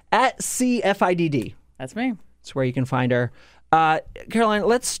Fiddler, @CFIDD. That's me. That's where you can find her. Carolyn,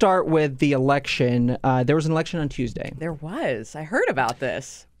 let's start with the election. There was an election on Tuesday. There was. I heard about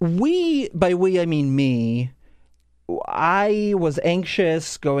this. By we, I mean me. I was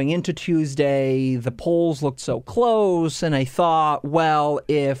anxious going into Tuesday. The polls looked so close, and I thought, well,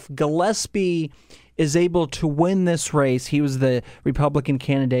 if Gillespie is able to win this race, he was the Republican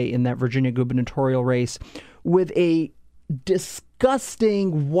candidate in that Virginia gubernatorial race, with a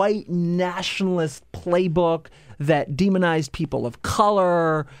disgusting white nationalist playbook that demonized people of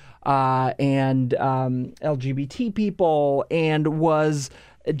color and LGBT people, and was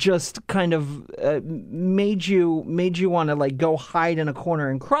just kind of made you want to like go hide in a corner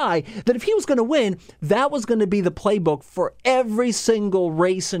and cry, that if he was going to win, that was going to be the playbook for every single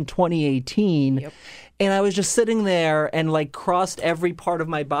race in 2018. Yep. And I was just sitting there and like crossed every part of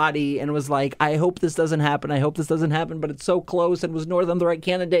my body and was like, I hope this doesn't happen. I hope this doesn't happen. But it's so close, and was Northam the right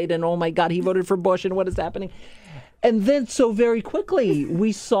candidate? And oh my God, he voted for Bush, and what is happening? And then so very quickly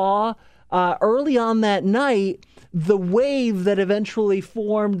we saw early on that night the wave that eventually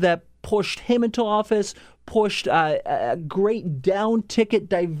formed that pushed him into office, pushed great down-ticket,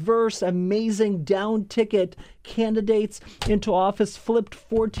 diverse, amazing down-ticket candidates into office, flipped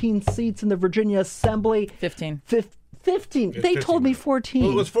 14 seats in the Virginia Assembly. 15. 15. They told me 14.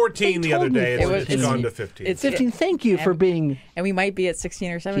 Well, it was 14 the other day. It's gone to 15. It's 15. Thank you for being. And we might be at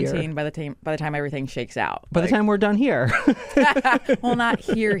 16 or 17 here. by the time everything shakes out. By the time we're done here. Well, not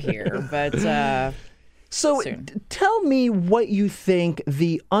here, but. So tell me what you think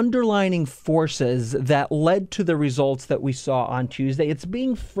the underlining forces that led to the results that we saw on Tuesday. It's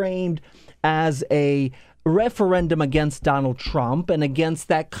being framed as a referendum against Donald Trump and against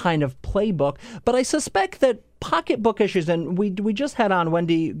that kind of playbook. But I suspect that pocketbook issues, and we just had on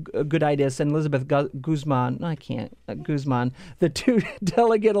Wendy Gooditis and Elizabeth Guzman, Guzman, the two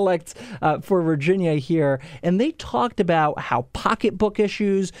delegate elects for Virginia here, and they talked about how pocketbook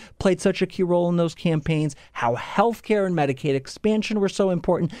issues played such a key role in those campaigns, how healthcare and Medicaid expansion were so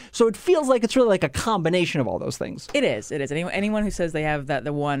important. So it feels like it's really like a combination of all those things. It is. Anyone who says they have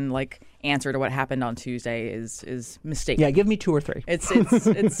the one answer to what happened on Tuesday is mistaken. Yeah, give me two or three.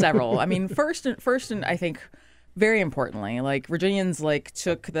 It's several. I mean, first, and I think very importantly, Virginians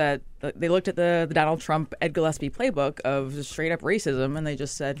took that. They looked at the Donald Trump Ed Gillespie playbook of just straight up racism, and they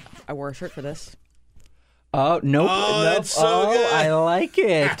just said, "I wore a shirt for this." Oh, nope. That's so good. I like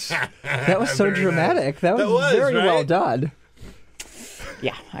it. That was so dramatic. That was very well done.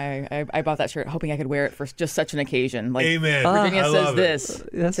 Yeah, I bought that shirt hoping I could wear it for just such an occasion. Amen. Virginia says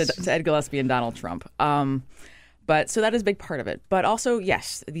this to Ed Gillespie and Donald Trump. But so that is a big part of it. But also,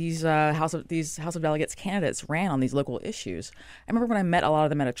 yes, these House of Delegates candidates ran on these local issues. I remember when I met a lot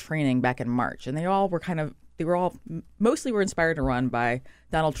of them at a training back in March, and they were mostly inspired to run by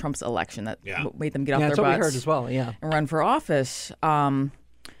Donald Trump's election that made them get off their butts. That's what we heard as well. Yeah, and run for office.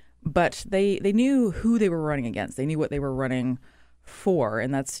 But they knew who they were running against. They knew what they were running for,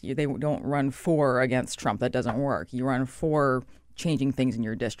 and they don't run for against Trump. That doesn't work. You run for changing things in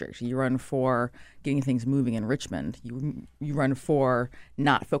your district. You run for getting things moving in Richmond. You run for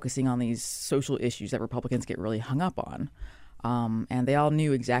not focusing on these social issues that Republicans get really hung up on. And they all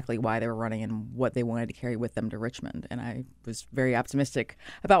knew exactly why they were running and what they wanted to carry with them to Richmond. And I was very optimistic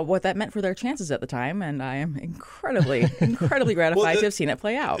about what that meant for their chances at the time. And I am incredibly gratified to have seen it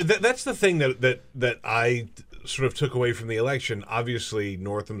play out. That's the thing that I sort of took away from the election. Obviously,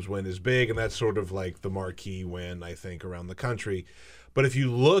 Northam's win is big, and that's sort of like the marquee win, I think, around the country. But if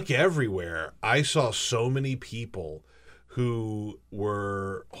you look everywhere, I saw so many people who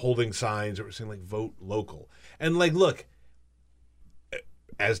were holding signs that were saying, vote local. And, look,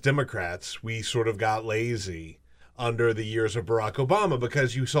 as Democrats, we sort of got lazy under the years of Barack Obama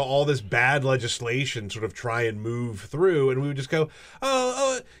because you saw all this bad legislation sort of try and move through, and we would just go,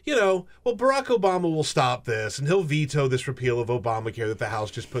 well, Barack Obama will stop this, and he'll veto this repeal of Obamacare that the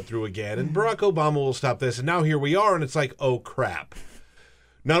House just put through again, and Barack Obama will stop this, and now here we are, and it's like, oh, crap.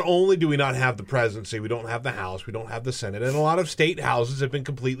 Not only do we not have the presidency, we don't have the House, we don't have the Senate, and a lot of state houses have been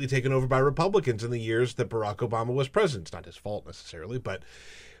completely taken over by Republicans in the years that Barack Obama was president. It's not his fault necessarily, but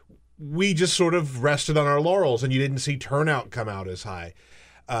we just sort of rested on our laurels, and you didn't see turnout come out as high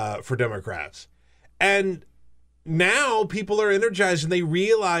for Democrats. And now people are energized, and they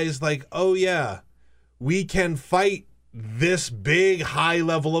realize, oh, yeah, we can fight this big, high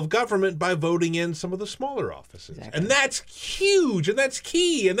level of government by voting in some of the smaller offices. Exactly. And that's huge, and that's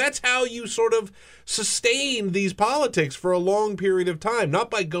key, and that's how you sort of sustain these politics for a long period of time,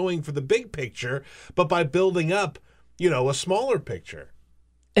 not by going for the big picture, but by building up, a smaller picture.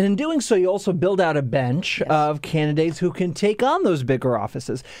 And in doing so, you also build out a bench of candidates who can take on those bigger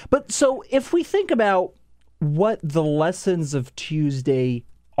offices. But so if we think about what the lessons of Tuesday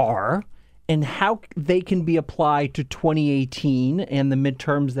are and how they can be applied to 2018 and the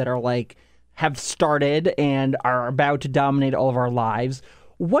midterms that are have started and are about to dominate all of our lives,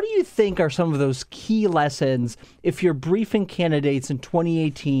 what do you think are some of those key lessons if you're briefing candidates in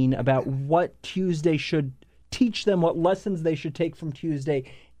 2018 about what Tuesday should teach them, what lessons they should take from Tuesday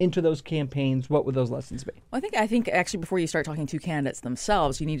into those campaigns? What would those lessons be? Well, I think actually before you start talking to candidates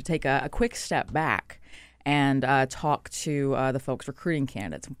themselves, you need to take a quick step back and talk to the folks recruiting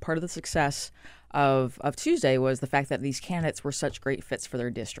candidates. Part of the success of Tuesday was the fact that these candidates were such great fits for their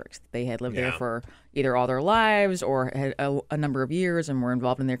districts. They had lived there for either all their lives or had a number of years and were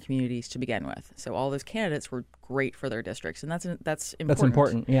involved in their communities to begin with. So all those candidates were great for their districts, and that's important. That's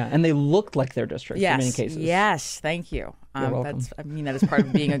important, yeah. And they looked like their districts in many cases. Yes, thank you. You're welcome. That is part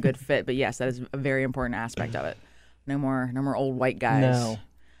of being a good fit. But yes, that is a very important aspect of it. No more old white guys. No.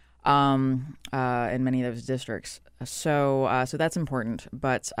 In many of those districts. So that's important.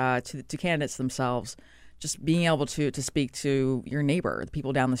 But to candidates themselves, just being able to speak to your neighbor, the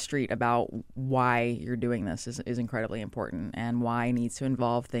people down the street, about why you're doing this is incredibly important, and why it needs to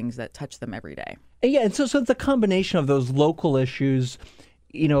involve things that touch them every day. Yeah, and so it's a combination of those local issues.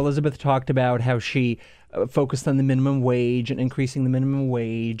 You know, Elizabeth talked about how she focused on the minimum wage and increasing the minimum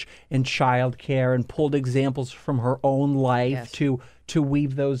wage and childcare, and pulled examples from her own life to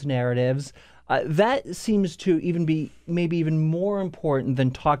weave those narratives. That seems to even be maybe even more important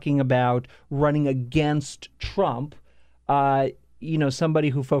than talking about running against Trump. Somebody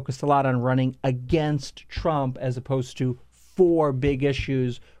who focused a lot on running against Trump as opposed to for big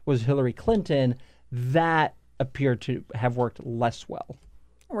issues was Hillary Clinton. That appeared to have worked less well.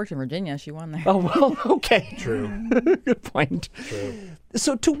 I worked in Virginia. She won there. Oh, well, okay. True. Good point. True.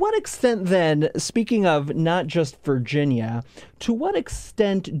 So to what extent then, speaking of not just Virginia, to what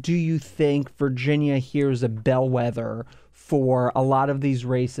extent do you think Virginia here is a bellwether for a lot of these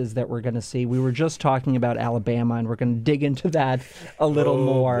races that we're going to see? We were just talking about Alabama, and we're going to dig into that a little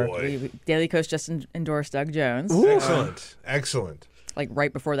more. Daily Kos just endorsed Doug Jones. Ooh. Excellent. Like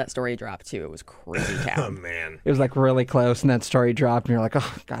right before that story dropped, too. It was crazy town. Oh, man. It was like really close, and that story dropped, and you're like,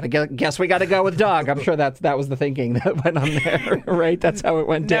 oh, guess we got to go with Doug. I'm sure that was the thinking that went on there, right? That's how it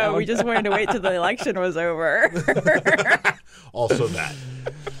went down. No, we just wanted to wait till the election was over. Also that.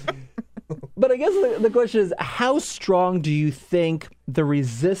 But I guess the question is, how strong do you think the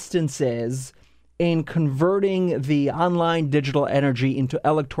resistance is in converting the online digital energy into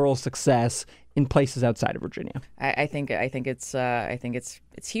electoral success in places outside of Virginia? I think it's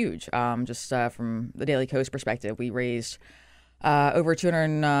huge. From the Daily Kos perspective, we raised over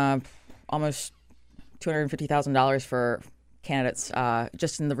almost $250,000 for candidates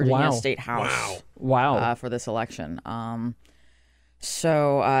just in the Virginia State House. Wow. For this election. And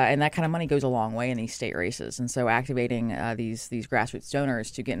that kind of money goes a long way in these state races. And so activating these grassroots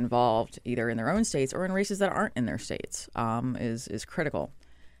donors to get involved either in their own states or in races that aren't in their states is critical.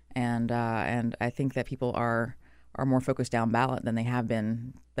 And I think that people are more focused down ballot than they have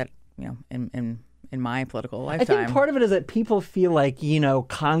been in my political lifetime. I think part of it is that people feel like,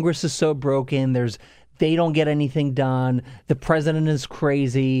 Congress is so broken, they don't get anything done, the president is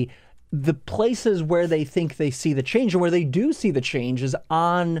crazy. The places where they think they see the change, and where they do see the change, is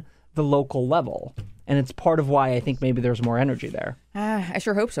on the local level. And it's part of why I think maybe there's more energy there. I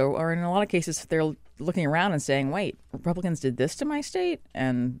sure hope so. Or in a lot of cases, they're looking around and saying, "Wait, Republicans did this to my state,"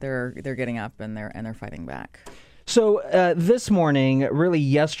 and they're getting up and they're fighting back. So this morning, really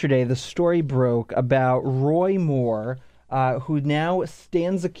yesterday, the story broke about Roy Moore, who now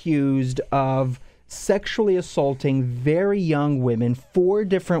stands accused of sexually assaulting very young women. 4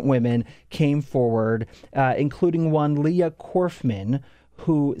 different women came forward, including one, Leah Korfman,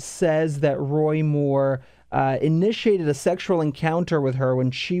 who says that Roy Moore initiated a sexual encounter with her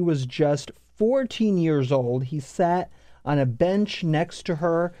when she was just 14 years old. He sat on a bench next to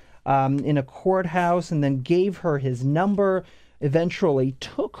her in a courthouse and then gave her his number, eventually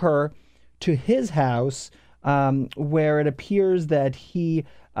took her to his house where it appears that he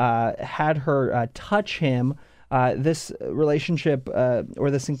had her touch him. This relationship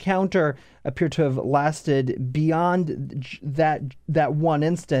or this encounter appeared to have lasted beyond that one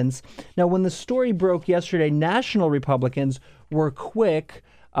instance. Now, when the story broke yesterday, national Republicans were quick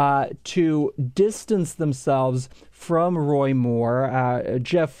to distance themselves from Roy Moore.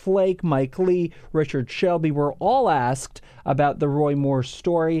 Jeff Flake, Mike Lee, Richard Shelby were all asked about the Roy Moore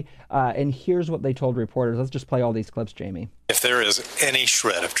story, and here's what they told reporters. Let's just play all these clips, Jamie. If there is any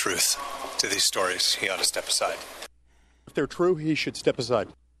shred of truth to these stories, he ought to step aside. If they're true, he should step aside.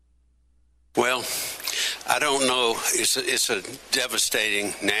 Well, I don't know. It's a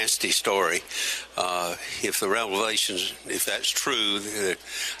devastating, nasty story. If the revelations, if that's true,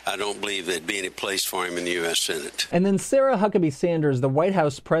 I don't believe there'd be any place for him in the U.S. Senate. And then Sarah Huckabee Sanders, the White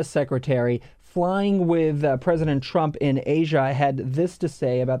House press secretary, flying with President Trump in Asia, had this to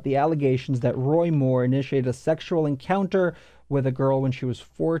say about the allegations that Roy Moore initiated a sexual encounter with a girl when she was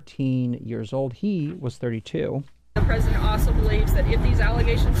 14 years old. He was 32. The president also believes that if these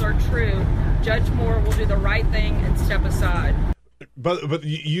allegations are true, Judge Moore will do the right thing and step aside. But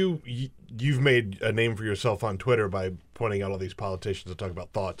you've made a name for yourself on Twitter by pointing out all these politicians that talk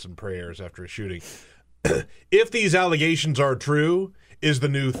about thoughts and prayers after a shooting. If these allegations are true, is the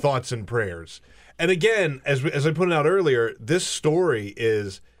new thoughts and prayers. And again, as I pointed out earlier, this story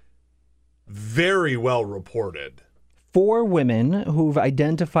is very well reported. 4 women who've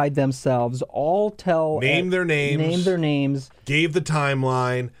identified themselves all named their names, gave the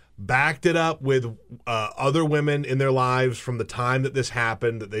timeline, backed it up with other women in their lives from the time that this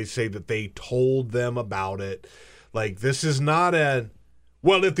happened, that they say that they told them about it. Like, this is not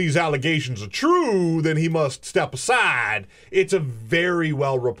well, if these allegations are true, then he must step aside. It's a very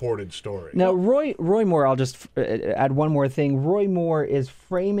well-reported story. Now, Roy Moore, I'll just add one more thing. Roy Moore is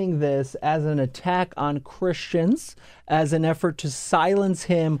framing this as an attack on Christians, as an effort to silence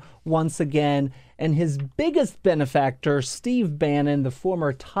him once again. And his biggest benefactor, Steve Bannon, the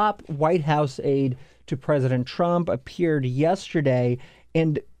former top White House aide to President Trump, appeared yesterday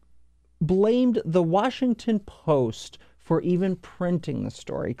and blamed the Washington Post for even printing the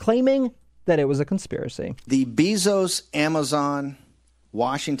story, claiming that it was a conspiracy. The Bezos, Amazon,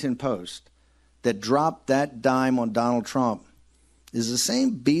 Washington Post that dropped that dime on Donald Trump is the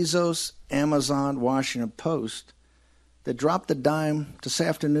same Bezos, Amazon, Washington Post that dropped the dime this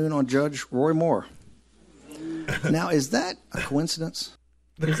afternoon on Judge Roy Moore. Now, is that a coincidence?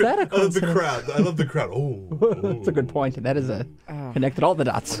 Is that a coincidence? I love the crowd. Oh, that's a good point. That is connected all the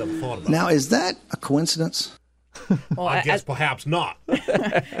dots. Now, is that a coincidence? Well, I guess perhaps not.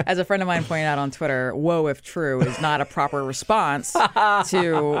 As a friend of mine pointed out on Twitter, "Whoa, if true" is not a proper response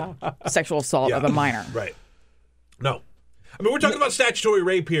to sexual assault of a minor. Right. No. I mean, we're talking about statutory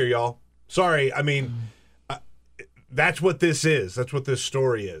rape here, y'all. Sorry. I mean, that's what this is. That's what this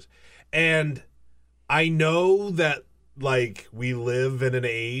story is. And I know that, like, we live in an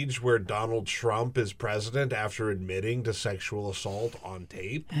age where Donald Trump is president after admitting to sexual assault on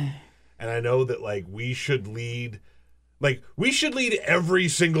tape. And I know that, like, we should lead every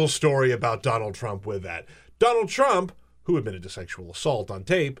single story about Donald Trump with that. Donald Trump, who admitted to sexual assault on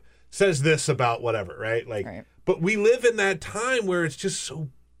tape, says this about whatever, right? Like, right. But we live in that time where it's just so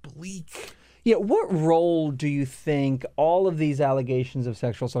bleak. Yeah, what role do you think all of these allegations of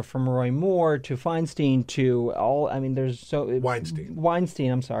sexual assault, from Roy Moore to Feinstein to all, I mean, there's so...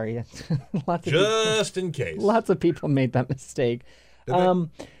 Weinstein, I'm sorry. Just in case. Lots of people made that mistake.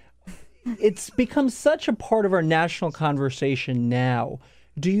 It's become such a part of our national conversation now.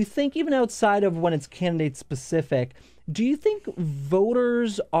 Do you think, even outside of when it's candidate specific, do you think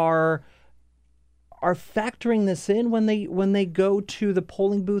voters are factoring this in when they go to the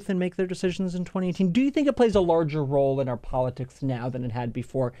polling booth and make their decisions in 2018? Do you think it plays a larger role in our politics now than it had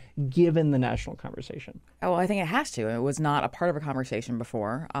before, given the national conversation? Oh, well, I think it has to. It was not a part of a conversation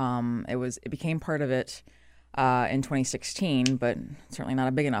before. It became part of it in 2016, but certainly not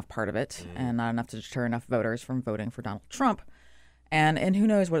a big enough part of it, and not enough to deter enough voters from voting for Donald Trump. And who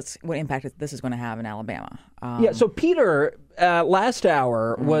knows what impact this is going to have in Alabama. So Peter, last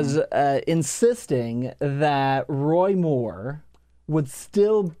hour, was insisting that Roy Moore would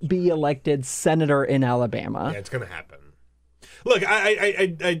still be elected senator in Alabama. Yeah, it's going to happen. Look,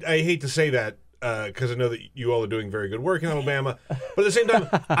 I hate to say that, because I know that you all are doing very good work in Alabama. But at the same time,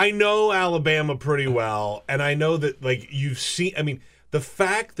 I know Alabama pretty well. And I know that, like, you've seen, I mean, the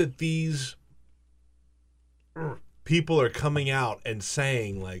fact that these people are coming out and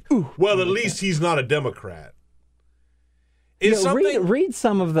saying, like, well, at least he's not a Democrat. Read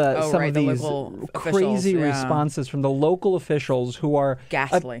some of these crazy responses from the local officials who are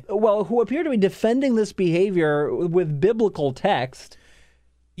ghastly. Who appear to be defending this behavior with biblical text.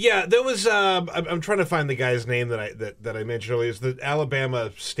 Yeah, there was. I'm trying to find the guy's name that I mentioned earlier. It's the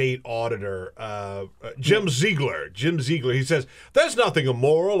Alabama state auditor, Jim Ziegler. Jim Ziegler. He says there's nothing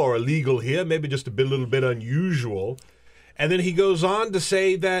immoral or illegal here. Maybe just a little bit unusual. And then he goes on to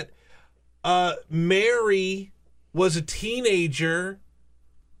say that Mary was a teenager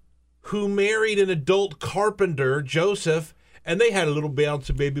who married an adult carpenter, Joseph, and they had a little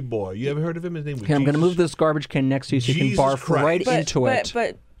bouncy baby boy. You ever heard of him? His name was Jesus. I'm going to move this garbage can next to you so you can barf right into it.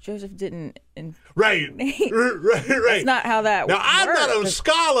 But Joseph didn't. Right. That's not how that works. Now, I'm not a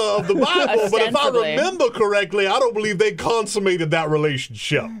scholar of the Bible, but if I remember correctly, I don't believe they consummated that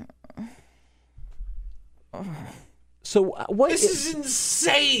relationship. So This is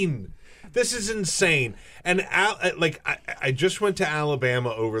insane. This is insane. And I just went to Alabama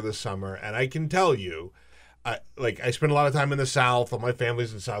over the summer, and I can tell you, I spent a lot of time in the South. All my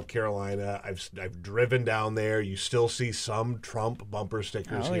family's in South Carolina. I've driven down there. You still see some Trump bumper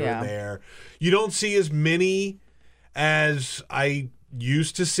stickers here and there. You don't see as many as I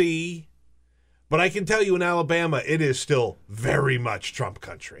used to see. But I can tell you, in Alabama, it is still very much Trump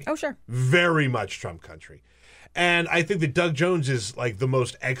country. Oh, sure. Very much Trump country. And I think that Doug Jones is, like, the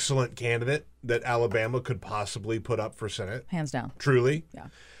most excellent candidate that Alabama could possibly put up for Senate. Hands down. Truly. Yeah.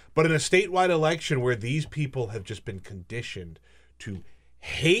 But in a statewide election where these people have just been conditioned to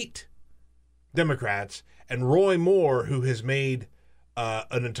hate Democrats, and Roy Moore, who has made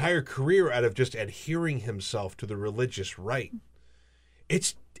an entire career out of just adhering himself to the religious right,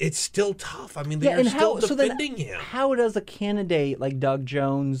 it's still tough. I mean, they're still defending him. How does a candidate like Doug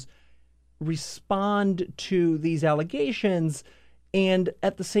Jones respond to these allegations and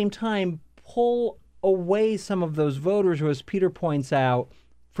at the same time pull away some of those voters who, as Peter points out,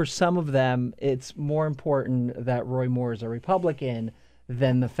 for some of them, it's more important that Roy Moore is a Republican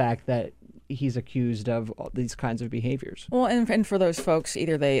than the fact that he's accused of these kinds of behaviors. Well, and for those folks,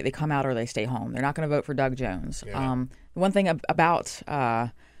 either they come out or they stay home. They're not going to vote for Doug Jones. Yeah. The one thing about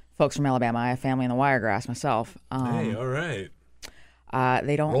folks from Alabama, I have family in the Wiregrass myself. Hey, all right.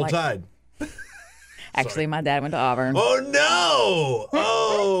 They don't Roll like... Tide. Actually, my dad went to Auburn. Oh, no!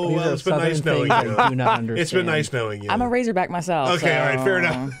 Oh, These well, are it's been nice Southern knowing things you. I do not understand. It's been nice knowing you. I'm a Razorback myself. Okay, all right, fair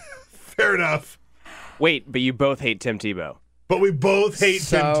enough. Fair enough. Wait, but you both hate Tim Tebow. But we both hate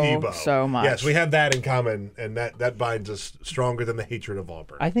Tim Tebow. So much. Yes, we have that in common, and that binds us stronger than the hatred of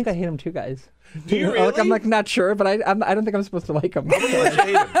Auburn. I think I hate him too, guys. Do you really? I'm not sure, but I don't think I'm supposed to like him. I'm gonna let you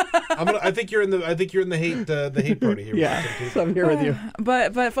hate him. I think you're in the hate party here. Yeah, so I'm here with you.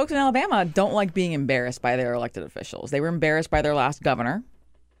 But folks in Alabama don't like being embarrassed by their elected officials. They were embarrassed by their last governor.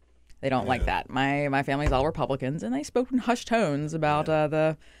 They don't like that. My family's all Republicans, and they spoke in hushed tones about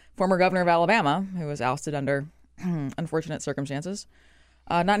the former governor of Alabama, who was ousted under unfortunate circumstances.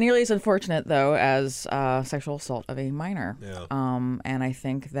 Not nearly as unfortunate, though, as sexual assault of a minor. Yeah. And I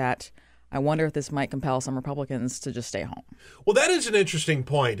think that I wonder if this might compel some Republicans to just stay home. Well, that is an interesting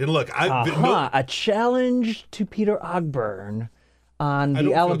point. And look, a challenge to Peter Ogburn on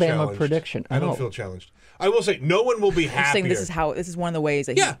the Alabama prediction. I don't feel challenged. I will say no one will be I'm happier. saying this is one of the ways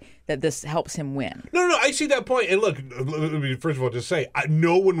that that this helps him win. No, I see that point. And look, let me first of all just say,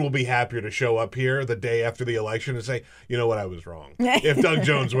 no one will be happier to show up here the day after the election and say, you know what, I was wrong. If Doug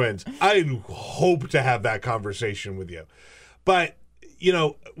Jones wins, I hope to have that conversation with you. But, you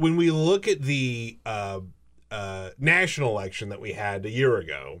know, when we look at the national election that we had a year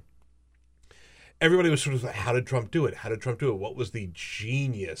ago, everybody was sort of like, how did Trump do it? How did Trump do it? What was the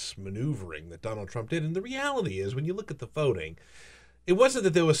genius maneuvering that Donald Trump did? And the reality is, when you look at the voting, it wasn't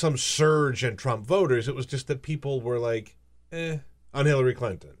that there was some surge in Trump voters. It was just that people were like, on Hillary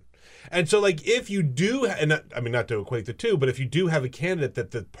Clinton. And so, like, if you do, and not to equate the two, but if you do have a candidate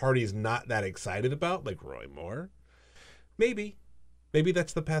that the party is not that excited about, like Roy Moore, maybe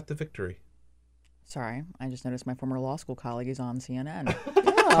that's the path to victory. Sorry, I just noticed my former law school colleague is on CNN.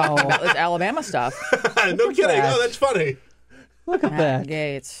 Oh, about this Alabama stuff. No kidding. Oh, that's funny. Look at that.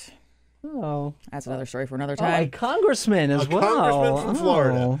 Gates. Oh, that's another story for another time. A congressman as well. Congressman from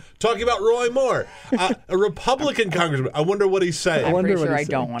Florida. Talking about Roy Moore. A Republican congressman. I wonder what he's saying. I'm pretty sure I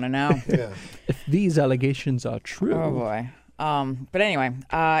don't want to know. Yeah. If these allegations are true. Oh, boy. But anyway,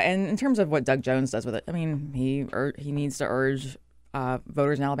 and in terms of what Doug Jones does with it, I mean, he needs to urge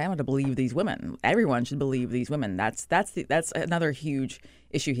voters in Alabama to believe these women. Everyone should believe these women. That's another huge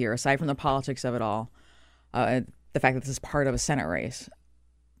issue here, aside from the politics of it all. The fact that this is part of a Senate race.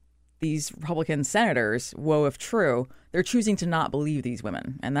 These Republican senators, woe if true, they're choosing to not believe these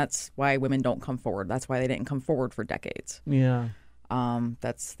women, and that's why women don't come forward. That's why they didn't come forward for decades. Yeah.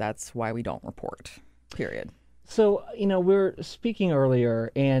 That's why we don't report. Period. So, you know, we're speaking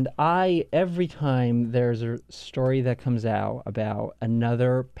earlier, and every time there's a story that comes out about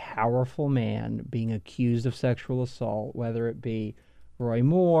another powerful man being accused of sexual assault, whether it be Roy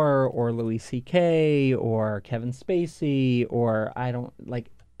Moore or Louis C.K. or Kevin Spacey, or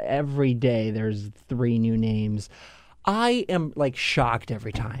every day there's 3 new names. I am shocked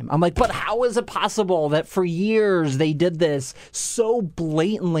every time. I'm like, but how is it possible that for years they did this so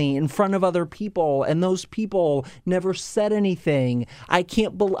blatantly in front of other people and those people never said anything? I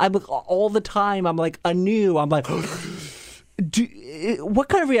can't believe. I'm all the time. I'm like anew. I'm like, what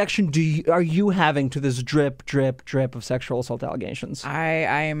kind of reaction are you having to this drip of sexual assault allegations?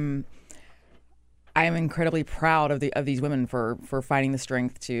 I'm incredibly proud of these women for finding the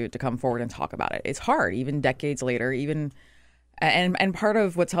strength to come forward and talk about it. It's hard, even decades later. And part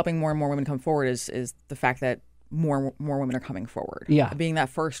of what's helping more and more women come forward is the fact that more women are coming forward. Yeah, being that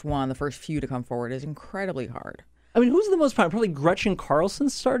first one, the first few to come forward is incredibly hard. I mean, who's the most popular? Probably Gretchen Carlson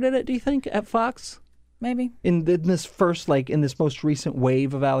started it. Do you think at Fox? Maybe in this first, in this most recent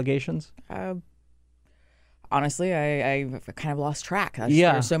wave of allegations. Honestly, I've kind of lost track.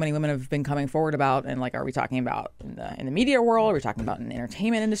 There's so many women have been coming forward about, and are we talking about in the media world? Are we talking about in the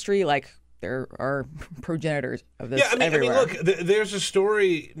entertainment industry? There are progenitors of this everywhere. I mean, look, there's a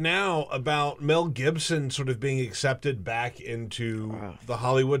story now about Mel Gibson sort of being accepted back into the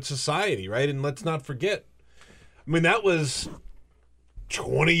Hollywood society, right? And let's not forget, I mean, that was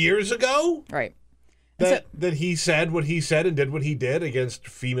 20 years ago, right? That he said what he said and did what he did against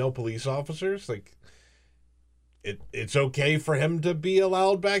female police officers, It's okay for him to be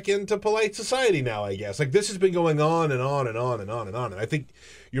allowed back into polite society now, I guess. This has been going on and on and on and on and on. And I think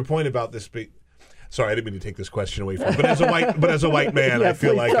your point about this, Sorry, I didn't mean to take this question away from you. But as a white man, Yeah, I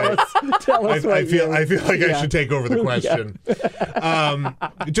feel like I feel like I should take over the question.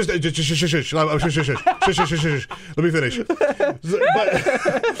 Shush. Let me finish.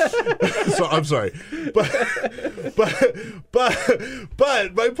 So I'm sorry, but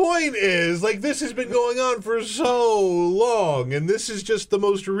my point is, like, this has been going on for so long, and this is just the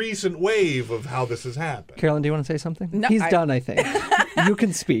most recent wave of how this has happened. Carolyn, do you want to say something? No, He's done, I think. You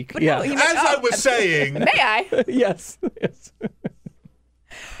can speak. But yeah. no, As I was saying. May I? Yes.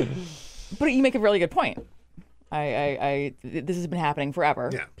 But you make a really good point. This has been happening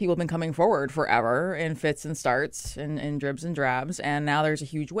forever. Yeah. People have been coming forward forever in fits and starts and in dribs and drabs, and now there's a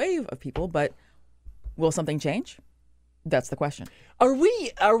huge wave of people. But will something change? That's the question. Are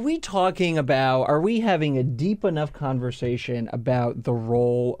we talking about? Are we having a deep enough conversation about the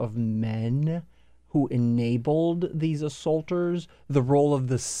role of men who enabled these assaulters, the role of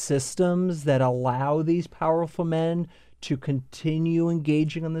the systems that allow these powerful men to continue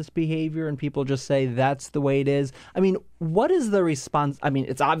engaging in this behavior, and people just say that's the way it is? I mean, what is the response? I mean,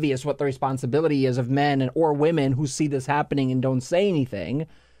 it's obvious what the responsibility is of men or women who see this happening and don't say anything.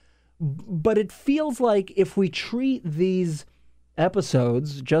 But it feels like if we treat these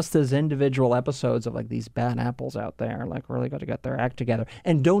episodes just as individual episodes of like these bad apples out there, like really got to get their act together,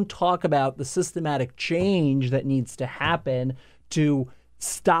 and don't talk about the systematic change that needs to happen to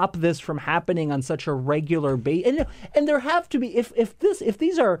stop this from happening on such a regular basis. And there have to be, if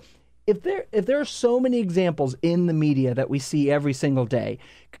there are so many examples in the media that we see every single day,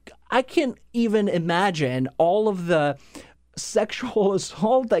 I can't even imagine all of the sexual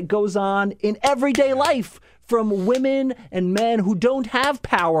assault that goes on in everyday life from women and men who don't have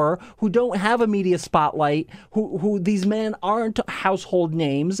power, who don't have a media spotlight, who these men aren't household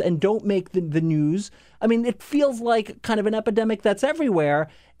names and don't make the news. I mean, it feels like kind of an epidemic that's everywhere,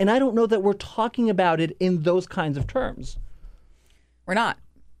 and I don't know that we're talking about it in those kinds of terms. We're not,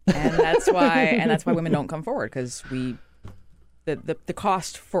 and that's why women don't come forward, because the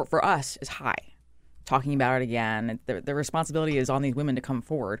cost for us is high. Talking about it again, the responsibility is on these women to come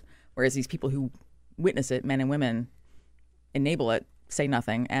forward, whereas these people who witness it, men and women, enable it, say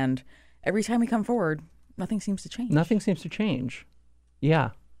nothing, and every time we come forward, nothing seems to change. Nothing seems to change.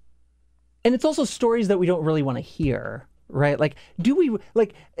 Yeah. And it's also stories that we don't really want to hear, right? Like, do we,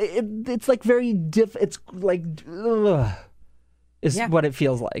 like, it's like very it's like, what it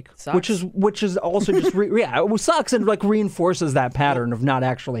feels like. Sucks. Which is also just, it sucks and like reinforces that pattern of not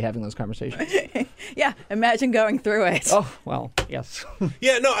actually having those conversations. Yeah, imagine going through it. Oh, well, yes.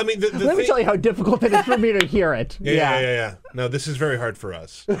 Yeah, no, I mean, let me tell you how difficult it is for me to hear it. Yeah. No, this is very hard for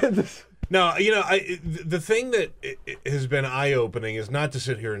us. No, the thing that has been eye-opening is not to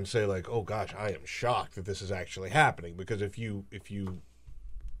sit here and say, like, oh gosh, I am shocked that this is actually happening, because if you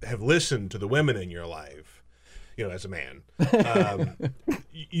have listened to the women in your life, as a man,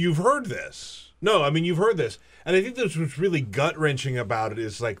 you've heard this. No, I mean, you've heard this. And I think that's what's really gut-wrenching about it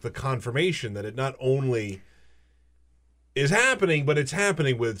is like the confirmation that it not only is happening, but it's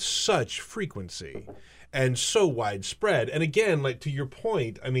happening with such frequency and so widespread. And again, like, to your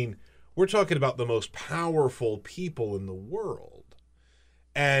point, I mean, we're talking about the most powerful people in the world.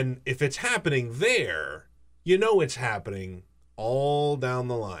 And if it's happening there, it's happening all down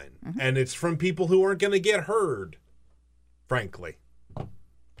the line. Mm-hmm. And it's from people who aren't going to get heard, frankly.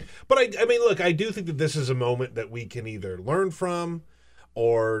 But I mean, look, I do think that this is a moment that we can either learn from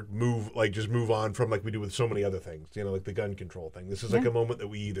or just move on from, like we do with so many other things, like the gun control thing. This is like a moment that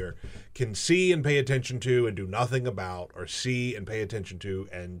we either can see and pay attention to and do nothing about, or see and pay attention to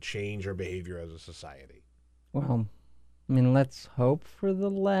and change our behavior as a society. Well, I mean, let's hope for the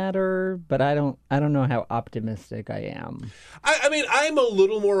latter, but I don't know how optimistic I am. I mean, I'm a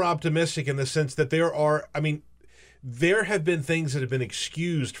little more optimistic in the sense that there have been things that have been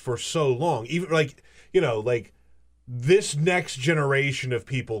excused for so long. Even like this next generation of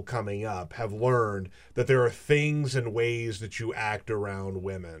people coming up have learned that there are things and ways that you act around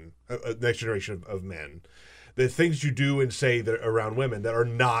women, next generation of men, the things you do and say that around women that are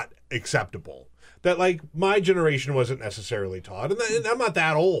not acceptable. That, like, my generation wasn't necessarily taught, and I'm not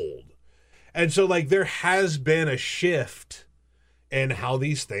that old. And so, like, there has been a shift in how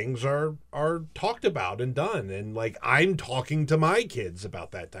these things are talked about and done. And, like, I'm talking to my kids about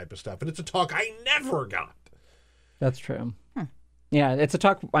that type of stuff, and it's a talk I never got. That's true. Yeah, it's a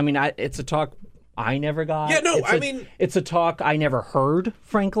talk, it's a talk I never got. Yeah, no, it's a talk I never heard,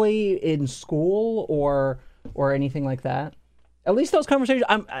 frankly, in school or anything like that. At least those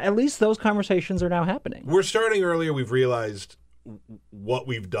conversations are now happening. We're starting earlier. We've realized what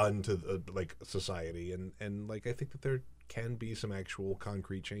we've done to society, and like I think that there can be some actual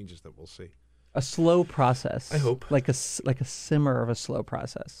concrete changes that we'll see. A slow process. I hope. Like a simmer of a slow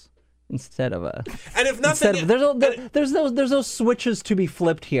process instead of a. And if nothing, there's those switches to be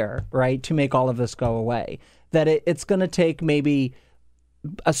flipped here, right? To make all of this go away. That it's going to take maybe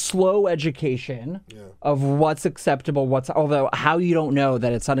a slow education of what's acceptable, although how you don't know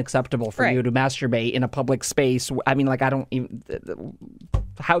that it's unacceptable for you to masturbate in a public space. I mean, like, I don't even,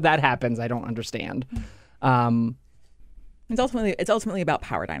 how that happens, I don't understand. It's ultimately about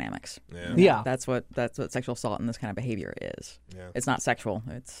power dynamics. Yeah. That's what sexual assault and this kind of behavior is. Yeah. It's not sexual.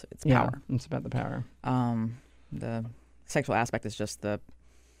 It's power. It's about the power. The sexual aspect is just the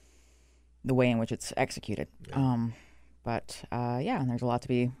way in which it's executed. Yeah. But there's a lot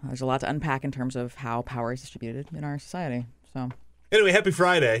to unpack in terms of how power is distributed in our society. So anyway, happy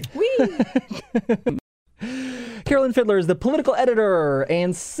Friday. Carolyn Fiddler is the political editor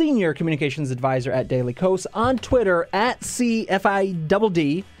and senior communications advisor at Daily Kos, on Twitter at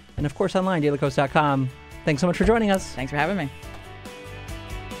CFIDD, and of course online, dailykos.com. Thanks so much for joining us. Thanks for having me.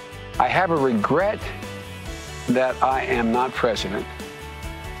 I have a regret that I am not president,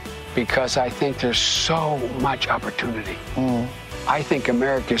 because I think there's so much opportunity. I think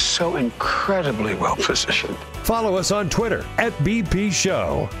America is so incredibly well positioned. Follow us on Twitter at BP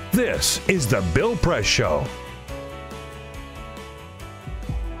Show. This is The Bill Press Show.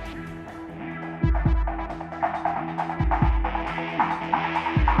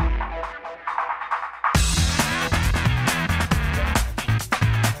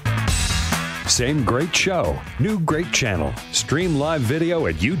 Same great show, new great channel. Stream live video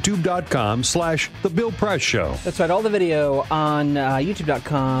at youtube.com/The Bill Press Show. That's right, all the video on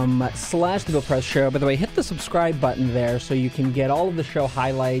youtube.com/The Bill Press Show. By the way, hit the subscribe button there so you can get all of the show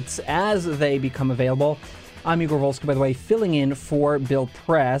highlights as they become available. I'm Igor Volsky, by the way, filling in for Bill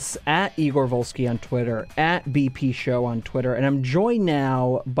Press at Igor Volsky on Twitter, at BP Show on Twitter. And I'm joined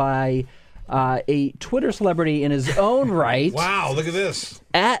now by a Twitter celebrity in his own right. Wow, look at this.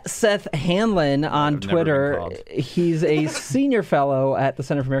 At Seth Hanlon on Twitter. He's a senior fellow at the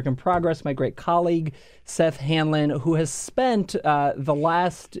Center for American Progress, my great colleague, Seth Hanlon, who has spent the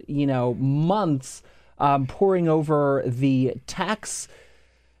last, months poring over the tax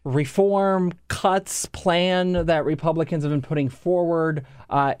reform cuts plan that Republicans have been putting forward,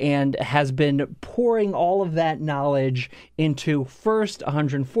 and has been pouring all of that knowledge into first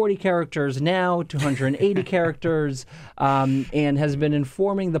 140 characters, now 280 characters, and has been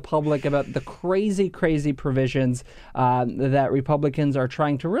informing the public about the crazy, crazy provisions that Republicans are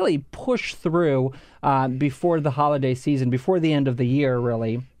trying to really push through before the holiday season, before the end of the year,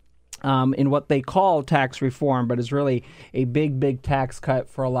 really. In what they call tax reform, but is really a big, big tax cut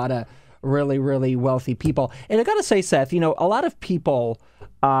for a lot of really, really wealthy people. And I got to say, Seth, a lot of people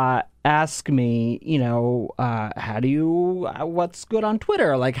ask me, what's good on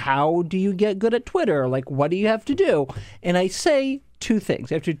Twitter? Like, how do you get good at Twitter? Like, what do you have to do? And I say two things.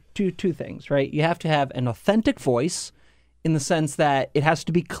 You have to do two things, right? You have to have an authentic voice, in the sense that it has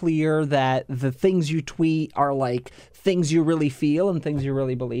to be clear that the things you tweet are like things you really feel and things you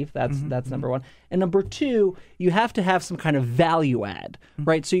really believe. That's number one. And number two, you have to have some kind of value add,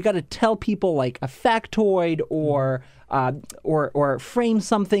 right? So you got to tell people like a factoid or frame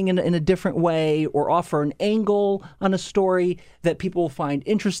something in a different way, or offer an angle on a story that people will find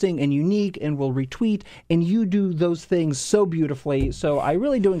interesting and unique and will retweet. And you do those things so beautifully. So I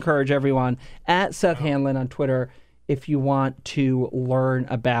really do encourage everyone at Seth Hanlon on Twitter, if you want to learn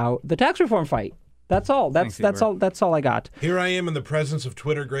about the tax reform fight. That's all. That's all I got. Here I am in the presence of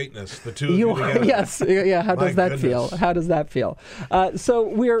Twitter greatness. The two of you together. Yes. Yeah. How does that feel? How does that feel? So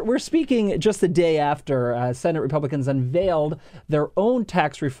we're speaking just the day after Senate Republicans unveiled their own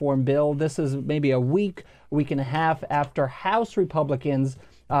tax reform bill. This is maybe a week and a half after House Republicans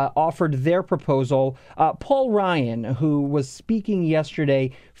offered their proposal. Paul Ryan, who was speaking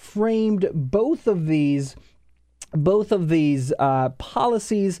yesterday, framed both of these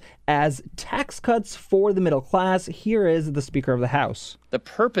policies as tax cuts for the middle class. Here is the Speaker of the House. The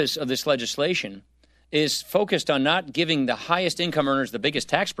purpose of this legislation is focused on not giving the highest income earners the biggest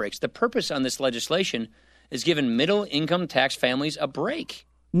tax breaks. The purpose on this legislation is giving middle income tax families a break.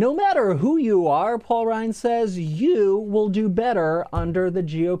 No matter who you are, Paul Ryan says, you will do better under the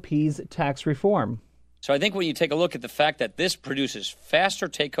GOP's tax reform. So I think when you take a look at the fact that this produces faster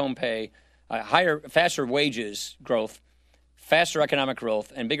take-home pay, faster wages growth, faster economic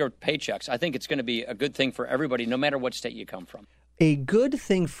growth, and bigger paychecks, I think it's going to be a good thing for everybody, no matter what state you come from. A good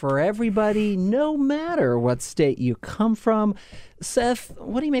thing for everybody, no matter what state you come from. Seth,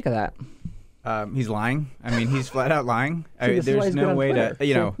 what do you make of that? He's lying. I mean, he's flat out lying. There's no way to,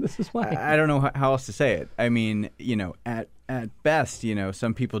 this is why. I don't know how else to say it. I mean, at at best,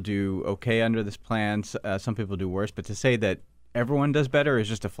 some people do okay under this plan. Some people do worse. But to say that everyone does better is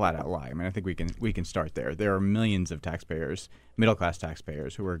just a flat-out lie. I mean, I think we can start there. There are millions of taxpayers, middle-class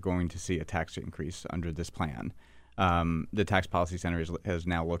taxpayers, who are going to see a tax increase under this plan. The Tax Policy Center has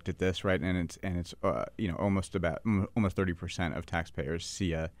now looked at this, right, and it's almost 30% of taxpayers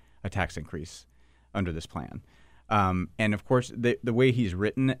see a tax increase under this plan. And of course, the way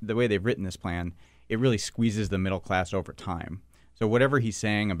they've written this plan, it really squeezes the middle class over time. So whatever he's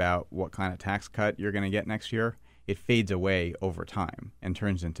saying about what kind of tax cut you're going to get next year, it fades away over time and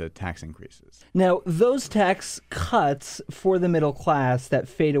turns into tax increases. Now, those tax cuts for the middle class that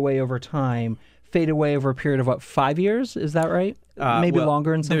fade away over time fade away over a period of, 5 years? Is that right? Maybe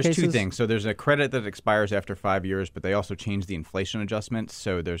longer in some cases? There's two things. So there's a credit that expires after 5 years, but they also change the inflation adjustment.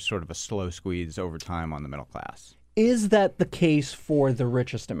 So there's sort of a slow squeeze over time on the middle class. Is that the case for the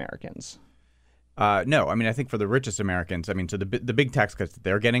richest Americans? No. I mean, I think for the richest Americans, so the big tax cuts that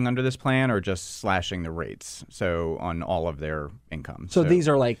they're getting under this plan are just slashing the rates, so on all of their income. So these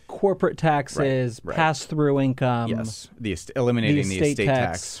are like corporate taxes, right. pass-through income. Yes, eliminating the estate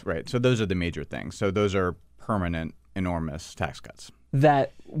tax. Right. So those are the major things. So those are permanent, enormous tax cuts.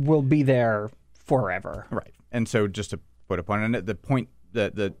 That will be there forever. Right. And so just to put a point on it, the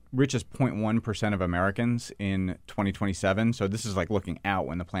richest 0.1% of Americans in 2027, so this is like looking out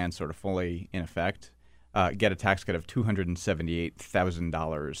when the plan's sort of fully in effect, get a tax cut of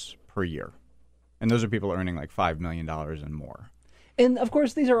 $278,000 per year. And those are people earning like $5 million and more. And of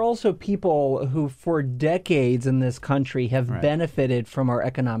course, these are also people who for decades in this country have benefited from our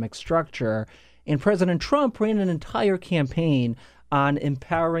economic structure. And President Trump ran an entire campaign on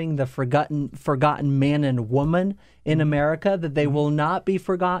empowering the forgotten man and woman in America, that they will not be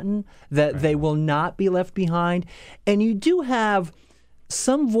forgotten, that they will not be left behind. And you do have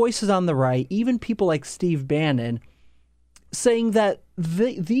some voices on the right, even people like Steve Bannon, saying that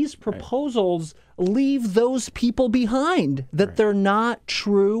these proposals leave those people behind, that they're not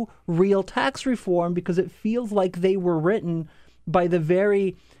true, real tax reform, because it feels like they were written by the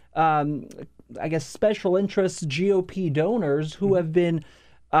very special interests GOP donors who have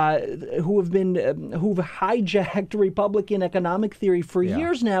hijacked Republican economic theory for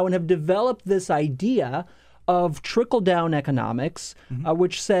years now and have developed this idea of trickle-down economics,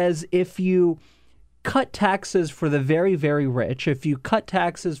 which says if you cut taxes for the very, very rich, if you cut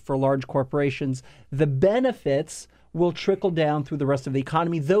taxes for large corporations, the benefits will trickle down through the rest of the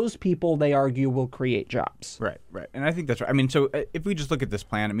economy. Those people, they argue, will create jobs. Right. And I think that's right. I mean, so if we just look at this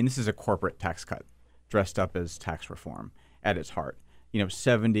plan, this is a corporate tax cut dressed up as tax reform at its heart.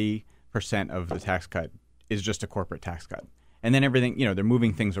 70% of the tax cut is just a corporate tax cut. And then everything, they're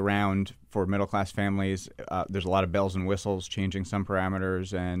moving things around for middle-class families. There's a lot of bells and whistles, changing some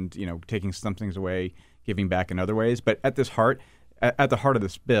parameters and, taking some things away, giving back in other ways. But at the heart of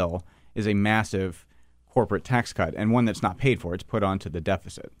this bill is a massive corporate tax cut, and one that's not paid for. It's put onto the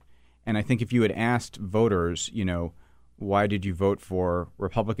deficit. And I think if you had asked voters, why did you vote for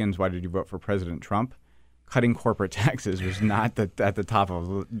Republicans? Why did you vote for President Trump? Cutting corporate taxes was not at the top of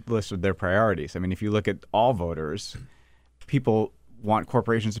the list of their priorities. If you look at all voters, people want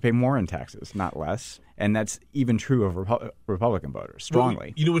corporations to pay more in taxes, not less. And that's even true of Republican voters,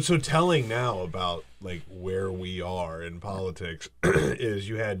 strongly. Well, what's so telling now about where we are in politics is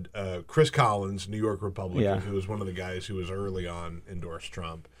you had Chris Collins, New York Republican, who was one of the guys who was early on endorsed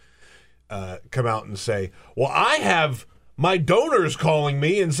Trump, come out and say, well, I have my donors calling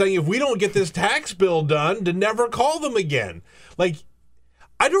me and saying if we don't get this tax bill done, to never call them again.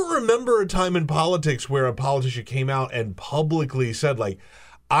 I don't remember a time in politics where a politician came out and publicly said,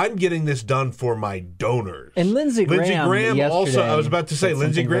 I'm getting this done for my donors. And Lindsey Graham also, I was about to say,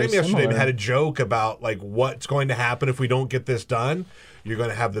 Lindsey Graham yesterday had a joke about what's going to happen if we don't get this done. You're going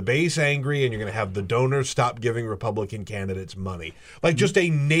to have the base angry and you're going to have the donors stop giving Republican candidates money. Just a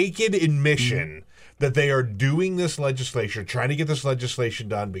naked admission that they are doing this legislation, trying to get this legislation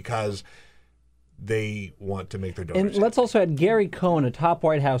done because they want to make their donors happy. And let's also add Gary Cohn, a top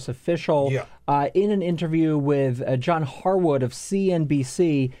White House official, in an interview with John Harwood of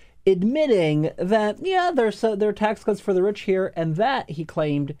CNBC, admitting that, there are tax cuts for the rich here, and that, he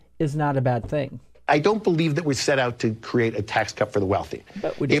claimed, is not a bad thing. I don't believe that we set out to create a tax cut for the wealthy.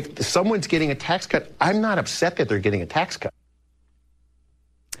 If someone's getting a tax cut, I'm not upset that they're getting a tax cut.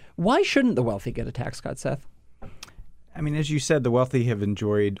 Why shouldn't the wealthy get a tax cut, Seth? As you said, the wealthy have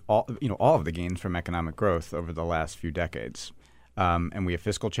enjoyed all of the gains from economic growth over the last few decades. And we have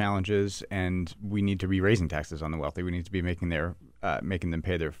fiscal challenges, and we need to be raising taxes on the wealthy. We need to be making them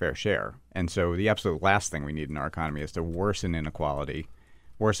pay their fair share. And so the absolute last thing we need in our economy is to worsen inequality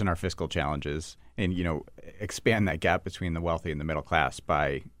worsen our fiscal challenges, and expand that gap between the wealthy and the middle class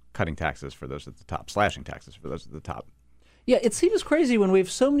by cutting taxes for those at the top, slashing taxes for those at the top. Yeah, it seems crazy when we have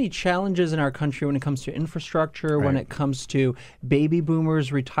so many challenges in our country when it comes to infrastructure, when it comes to baby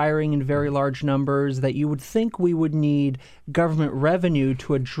boomers retiring in very large numbers, that you would think we would need government revenue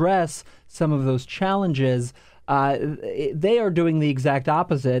to address some of those challenges. They are doing the exact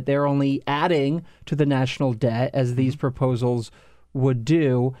opposite. They're only adding to the national debt, as these proposals would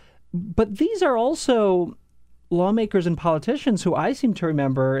do. But these are also lawmakers and politicians who I seem to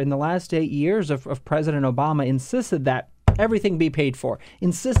remember in the last 8 years of President Obama insisted that everything be paid for,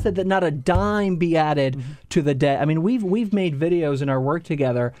 insisted that not a dime be added to the debt. I mean, we've made videos in our work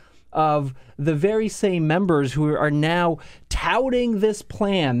together of the very same members who are now touting this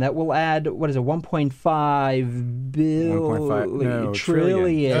plan that will add, what is it, 1.5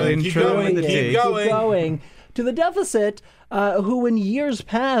 trillion. Keep going To the deficit, who in years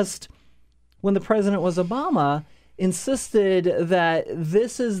past, when the president was Obama, insisted that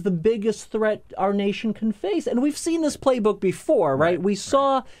this is the biggest threat our nation can face. And we've seen this playbook before, right? We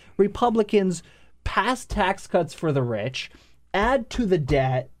saw Republicans pass tax cuts for the rich, add to the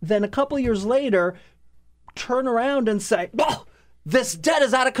debt, then a couple years later turn around and say, oh, this debt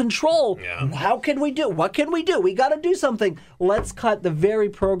is out of control. Yeah. How can we do? What can we do? We got to do something. Let's cut the very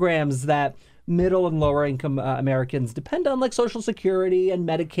programs that middle and lower income Americans depend on, like Social Security and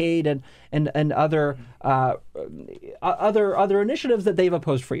Medicaid and other initiatives that they've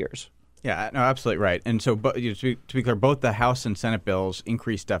opposed for years. Yeah, no, absolutely right. And so, to be clear, both the House and Senate bills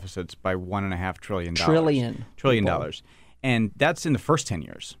increased deficits by $1.5 trillion. Trillion dollars. And that's in the first 10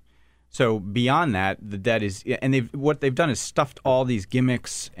 years. So beyond that, the debt is, and what they've done is stuffed all these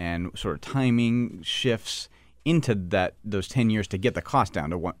gimmicks and sort of timing shifts into those 10 years to get the cost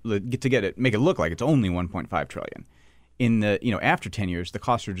down to make it look like it's only 1.5 trillion. In the after 10 years, the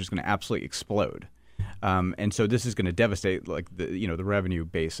costs are just going to absolutely explode, and so this is going to devastate the revenue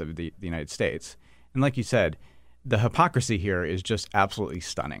base of the United States. And like you said, the hypocrisy here is just absolutely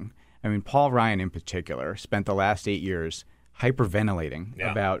stunning. I mean, Paul Ryan in particular spent the last 8 years hyperventilating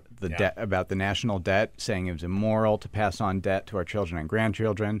about the debt, about the national debt, saying it was immoral to pass on debt to our children and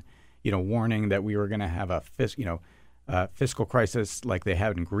grandchildren. Warning that we were going to have a fiscal crisis like they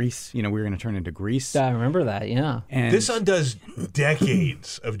had in Greece. We were going to turn into Greece. I remember that, yeah. And this undoes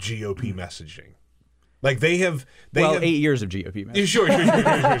decades of GOP messaging. Like they have 8 years of GOP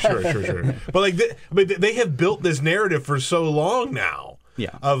messaging. Sure. But they have built this narrative for so long now.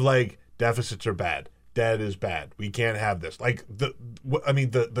 Yeah. Of deficits are bad. Debt is bad. We can't have this.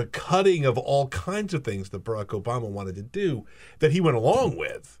 The cutting of all kinds of things that Barack Obama wanted to do that he went along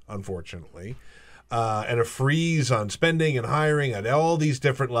with, unfortunately, and a freeze on spending and hiring at all these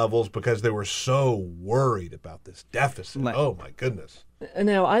different levels because they were so worried about this deficit. Oh, my goodness.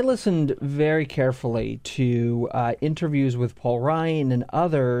 Now, I listened very carefully to interviews with Paul Ryan and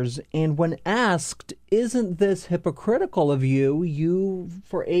others, and when asked, isn't this hypocritical of you? You,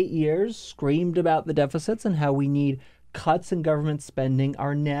 for 8 years, screamed about the deficits and how we need cuts in government spending,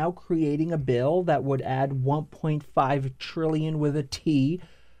 are now creating a bill that would add $1.5 trillion with a T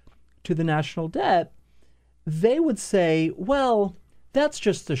to the national debt. They would say, well, that's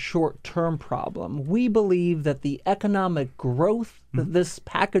just a short-term problem. We believe that the economic growth that this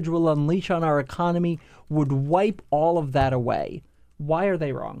package will unleash on our economy would wipe all of that away. Why are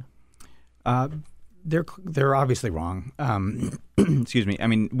they wrong? They're obviously wrong. Excuse me. I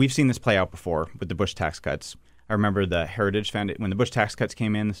mean, we've seen this play out before with the Bush tax cuts. I remember the Heritage Foundation, when the Bush tax cuts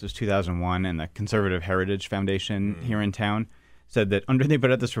came in, this was 2001, and the Conservative Heritage Foundation here in town said that they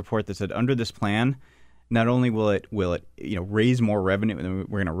put out this report that said under this plan, not only will it raise more revenue, and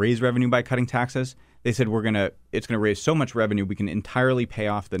we're going to raise revenue by cutting taxes. They said it's going to raise so much revenue we can entirely pay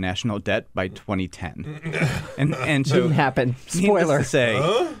off the national debt by 2010. and so didn't happen. Spoiler. To say,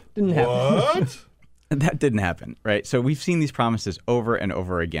 didn't happen. What? That didn't happen, right? So we've seen these promises over and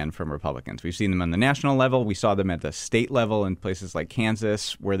over again from Republicans. We've seen them on the national level. We saw them at the state level in places like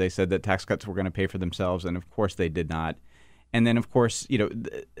Kansas, where they said that tax cuts were going to pay for themselves, and of course they did not. And then, of course,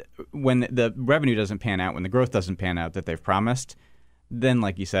 when the revenue doesn't pan out, when the growth doesn't pan out that they've promised, then,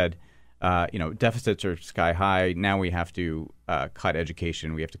 like you said, deficits are sky high. Now we have to cut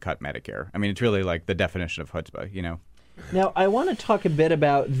education. We have to cut Medicare. I mean, it's really like the definition of chutzpah, Now, I want to talk a bit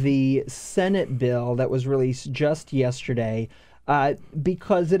about the Senate bill that was released just yesterday,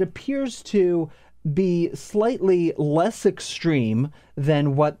 because it appears to be slightly less extreme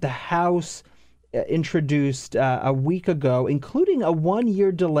than what the House introduced a week ago, including a 1-year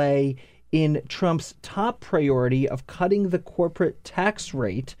delay in Trump's top priority of cutting the corporate tax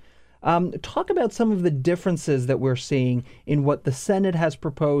rate. Talk about some of the differences that we're seeing in what the Senate has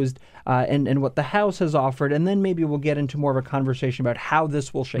proposed and what the House has offered, and then maybe we'll get into more of a conversation about how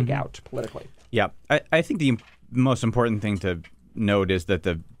this will shake out politically. Yeah, I think the most important thing to note is that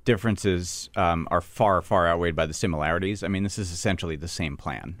the differences are far, far outweighed by the similarities. I mean, this is essentially the same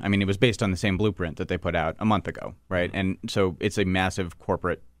plan. I mean, it was based on the same blueprint that they put out a month ago, right? And so it's a massive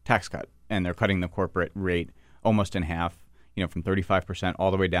corporate tax cut, and they're cutting the corporate rate almost in half, from 35%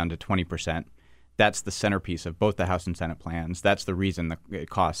 all the way down to 20%. That's the centerpiece of both the House and Senate plans. That's the reason that it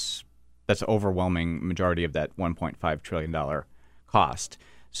costs, that's the overwhelming majority of that $1.5 trillion cost.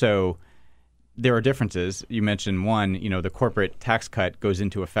 So there are differences. You mentioned one, the corporate tax cut goes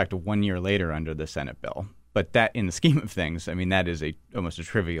into effect 1 year later under the Senate bill. But that, in the scheme of things, I mean, that is almost a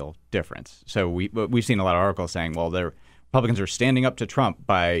trivial difference. So we've seen a lot of articles saying, well, the Republicans are standing up to Trump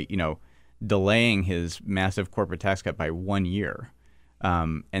by, delaying his massive corporate tax cut by 1 year.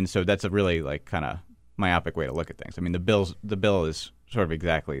 And so that's a really kind of myopic way to look at things. I mean, the bill is sort of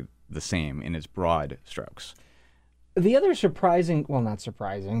exactly the same in its broad strokes. The other not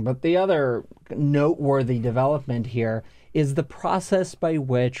surprising, but the other noteworthy development here is the process by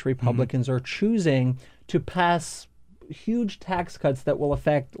which Republicans are choosing to pass huge tax cuts that will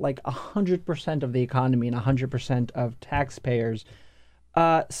affect 100% of the economy and 100% of taxpayers.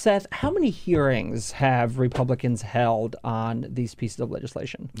 Seth, how many hearings have Republicans held on these pieces of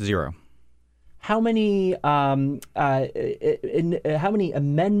legislation? 0. How many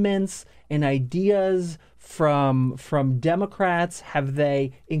amendments and ideas from Democrats have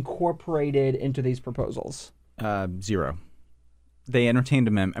they incorporated into these proposals? 0. They entertained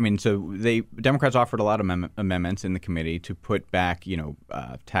amendments. Democrats offered a lot of amendments in the committee to put back,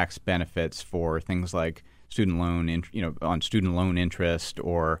 tax benefits for things like student loan interest,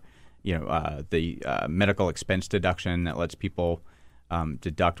 or the medical expense deduction that lets people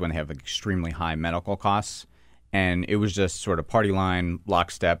deduct when they have extremely high medical costs. And it was just sort of party line,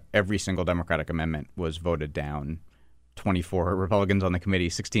 lockstep. Every single Democratic amendment was voted down. 24 Republicans on the committee,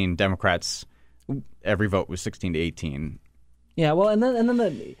 16 Democrats. Every vote was 16-18. Yeah, well, and then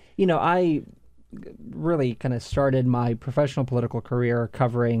I really kind of started my professional political career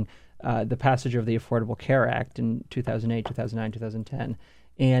covering the passage of the Affordable Care Act in 2008, 2009, 2010.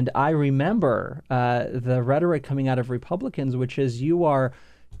 And I remember the rhetoric coming out of Republicans, which is you are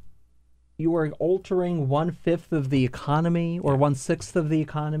altering 1/5 of the economy or 1/6 of the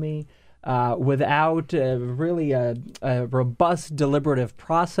economy without really a robust deliberative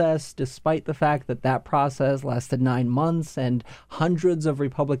process, despite the fact that process lasted 9 months and hundreds of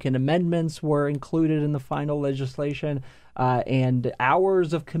Republican amendments were included in the final legislation, and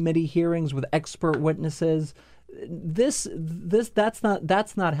hours of committee hearings with expert witnesses. That's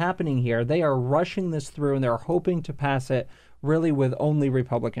not happening here. They are rushing this through, and they're hoping to pass it really with only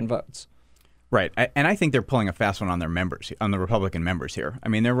Republican votes. Right, and I think they're pulling a fast one on their members, on the Republican members here. I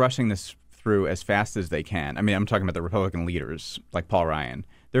mean, they're rushing this through as fast as they can. I mean, I'm talking about the Republican leaders like Paul Ryan.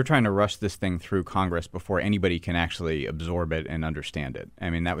 They're trying to rush this thing through Congress before anybody can actually absorb it and understand it. I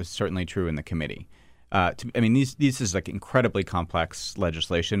mean, that was certainly true in the committee. This is incredibly complex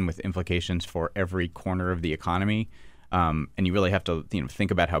legislation with implications for every corner of the economy. And you really have to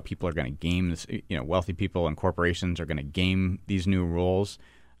think about how people are going to game this. Wealthy people and corporations are going to game these new rules.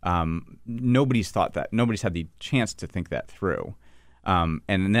 Nobody's thought that. Nobody's had the chance to think that through.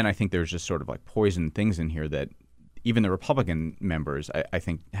 And then I think there's just sort of poison things in here that even the Republican members, I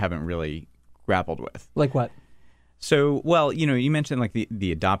think, haven't really grappled with. Like what? So, well, you mentioned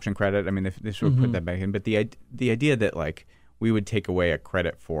the adoption credit. I mean, they sort of put that back in. But the idea that we would take away a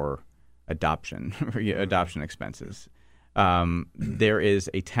credit for adoption expenses. There is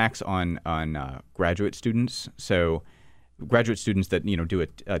a tax on graduate students. So graduate students that do a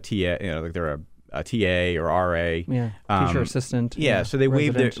TA, they're a TA or RA, teacher assistant. Yeah, so they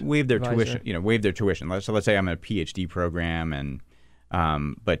waive their advisor. tuition. Waive their tuition. So let's say I'm in a PhD program and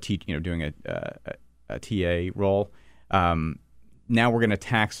doing a TA role. Now we're going to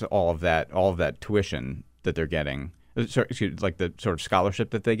tax all of that tuition that they're getting. The sort of scholarship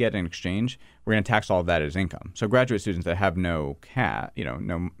that they get in exchange. We're going to tax all of that as income. So graduate students that have no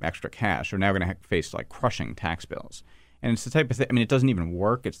extra cash are now going to face crushing tax bills. And it's the type of thing. I mean, it doesn't even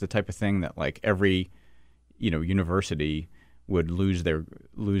work. It's the type of thing that every university would lose their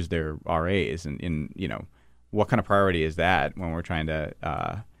RAs. And what kind of priority is that when we're trying to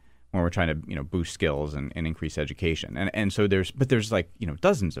boost skills and increase education? And so there's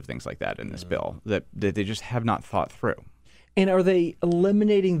dozens of things like that in this bill that they just have not thought through. And are they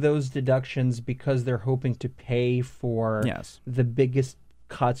eliminating those deductions because they're hoping to pay for the biggest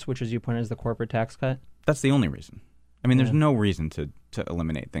cuts, which, as you pointed out, is the corporate tax cut? That's the only reason. I mean, there's no reason to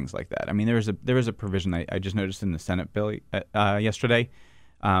eliminate things like that. I mean, there is a provision I just noticed in the Senate bill yesterday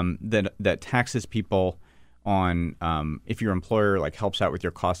that taxes people on if your employer like helps out with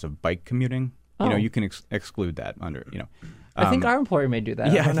your cost of bike commuting. You know, you can exclude that under, you know. I think our employer may do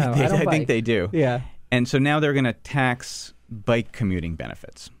that. Yeah, I don't know. I think they do. Yeah. And so now they're going to tax bike commuting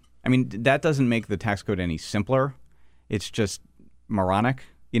benefits. I mean, that doesn't make the tax code any simpler. It's just moronic.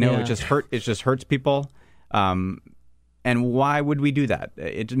 You know, it just hurts people. And why would we do that?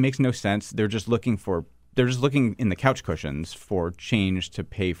 It makes no sense. They're just looking in the couch cushions for change to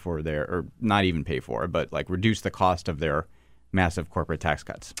pay for or not even pay for, but like reduce the cost of their massive corporate tax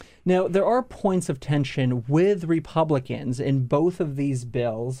cuts. Now, there are points of tension with Republicans in both of these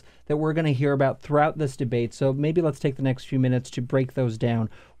bills that we're going to hear about throughout this debate. So maybe let's take the next few minutes to break those down.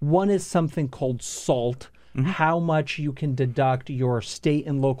 One is something called SALT, how much you can deduct your state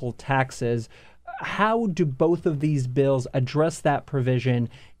and local taxes. How do both of these bills address that provision,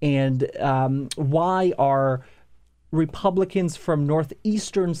 and why are Republicans from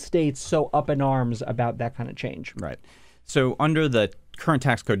northeastern states so up in arms about that kind of change? Right. So under the current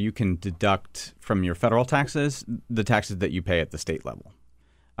tax code, you can deduct from your federal taxes the taxes that you pay at the state level,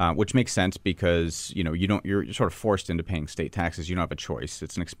 which makes sense because you're sort of forced into paying state taxes. You don't have a choice;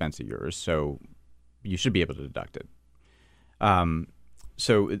 it's an expense of yours, so you should be able to deduct it.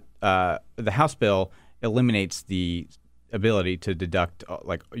 So the House bill eliminates the ability to deduct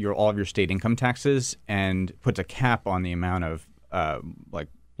all of your state income taxes and puts a cap on the amount of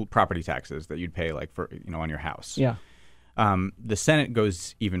property taxes that you'd pay on your house. Yeah. The Senate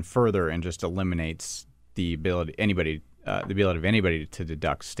goes even further and just eliminates the ability of anybody to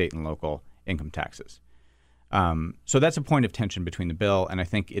deduct state and local income taxes. So that's a point of tension between the bill, and I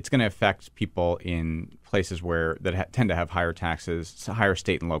think it's going to affect people in places that tend to have higher taxes, higher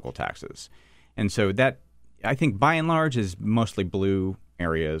state and local taxes. And so that, I think, by and large, is mostly blue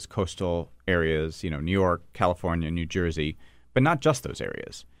areas, coastal areas, New York, California, New Jersey, but not just those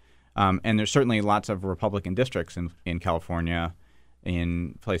areas. And there's certainly lots of Republican districts in California,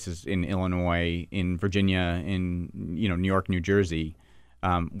 in places in Illinois, in Virginia, in New York, New Jersey,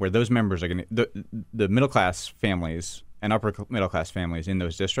 where those members are going to the middle class families and upper middle class families in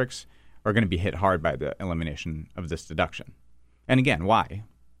those districts are going to be hit hard by the elimination of this deduction. And again, why?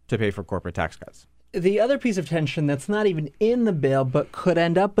 To pay for corporate tax cuts. The other piece of tension that's not even in the bill but could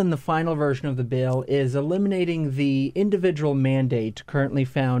end up in the final version of the bill is eliminating the individual mandate currently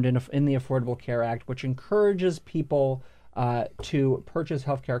found in the Affordable Care Act, which encourages people to purchase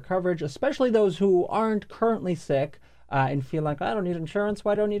health care coverage, especially those who aren't currently sick and feel like, I don't need insurance.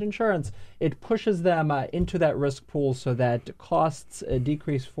 Why do I need insurance? It pushes them into that risk pool so that costs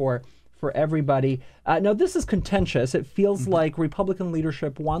decrease for everybody. Now, this is contentious. It feels like Republican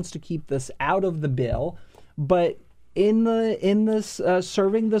leadership wants to keep this out of the bill, but in this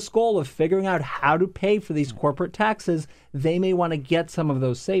serving this goal of figuring out how to pay for these corporate taxes, they may want to get some of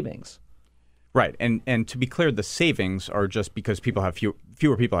those savings. Right, and to be clear, the savings are just because people have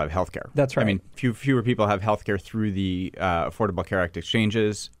fewer people have health care. That's right. I mean, fewer people have health care through the Affordable Care Act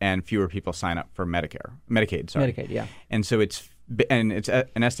exchanges, and fewer people sign up for Medicaid. Medicaid, yeah. And so it's an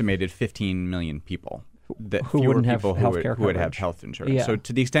estimated 15 million people who wouldn't have health care who would have health insurance. Yeah. So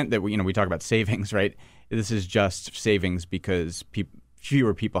to the extent that we talk about savings, right? This is just savings because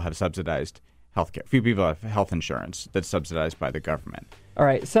fewer people have subsidized health care. Few people have health insurance that's subsidized by the government. All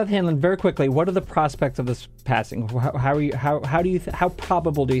right, Seth Hanlon, very quickly, what are the prospects of this passing? How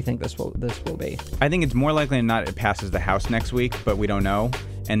probable do you think this will be? I think it's more likely than not it passes the House next week, but we don't know.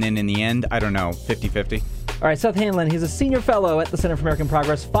 And then in the end, I don't know, 50-50. All right, Seth Hanlon, he's a senior fellow at the Center for American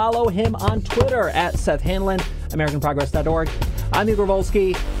Progress. Follow him on Twitter at Seth Hanlon, AmericanProgress.org. I'm Igor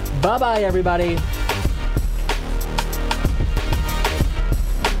Volsky. Bye-bye, everybody.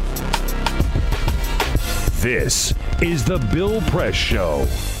 This is the Bill Press Show.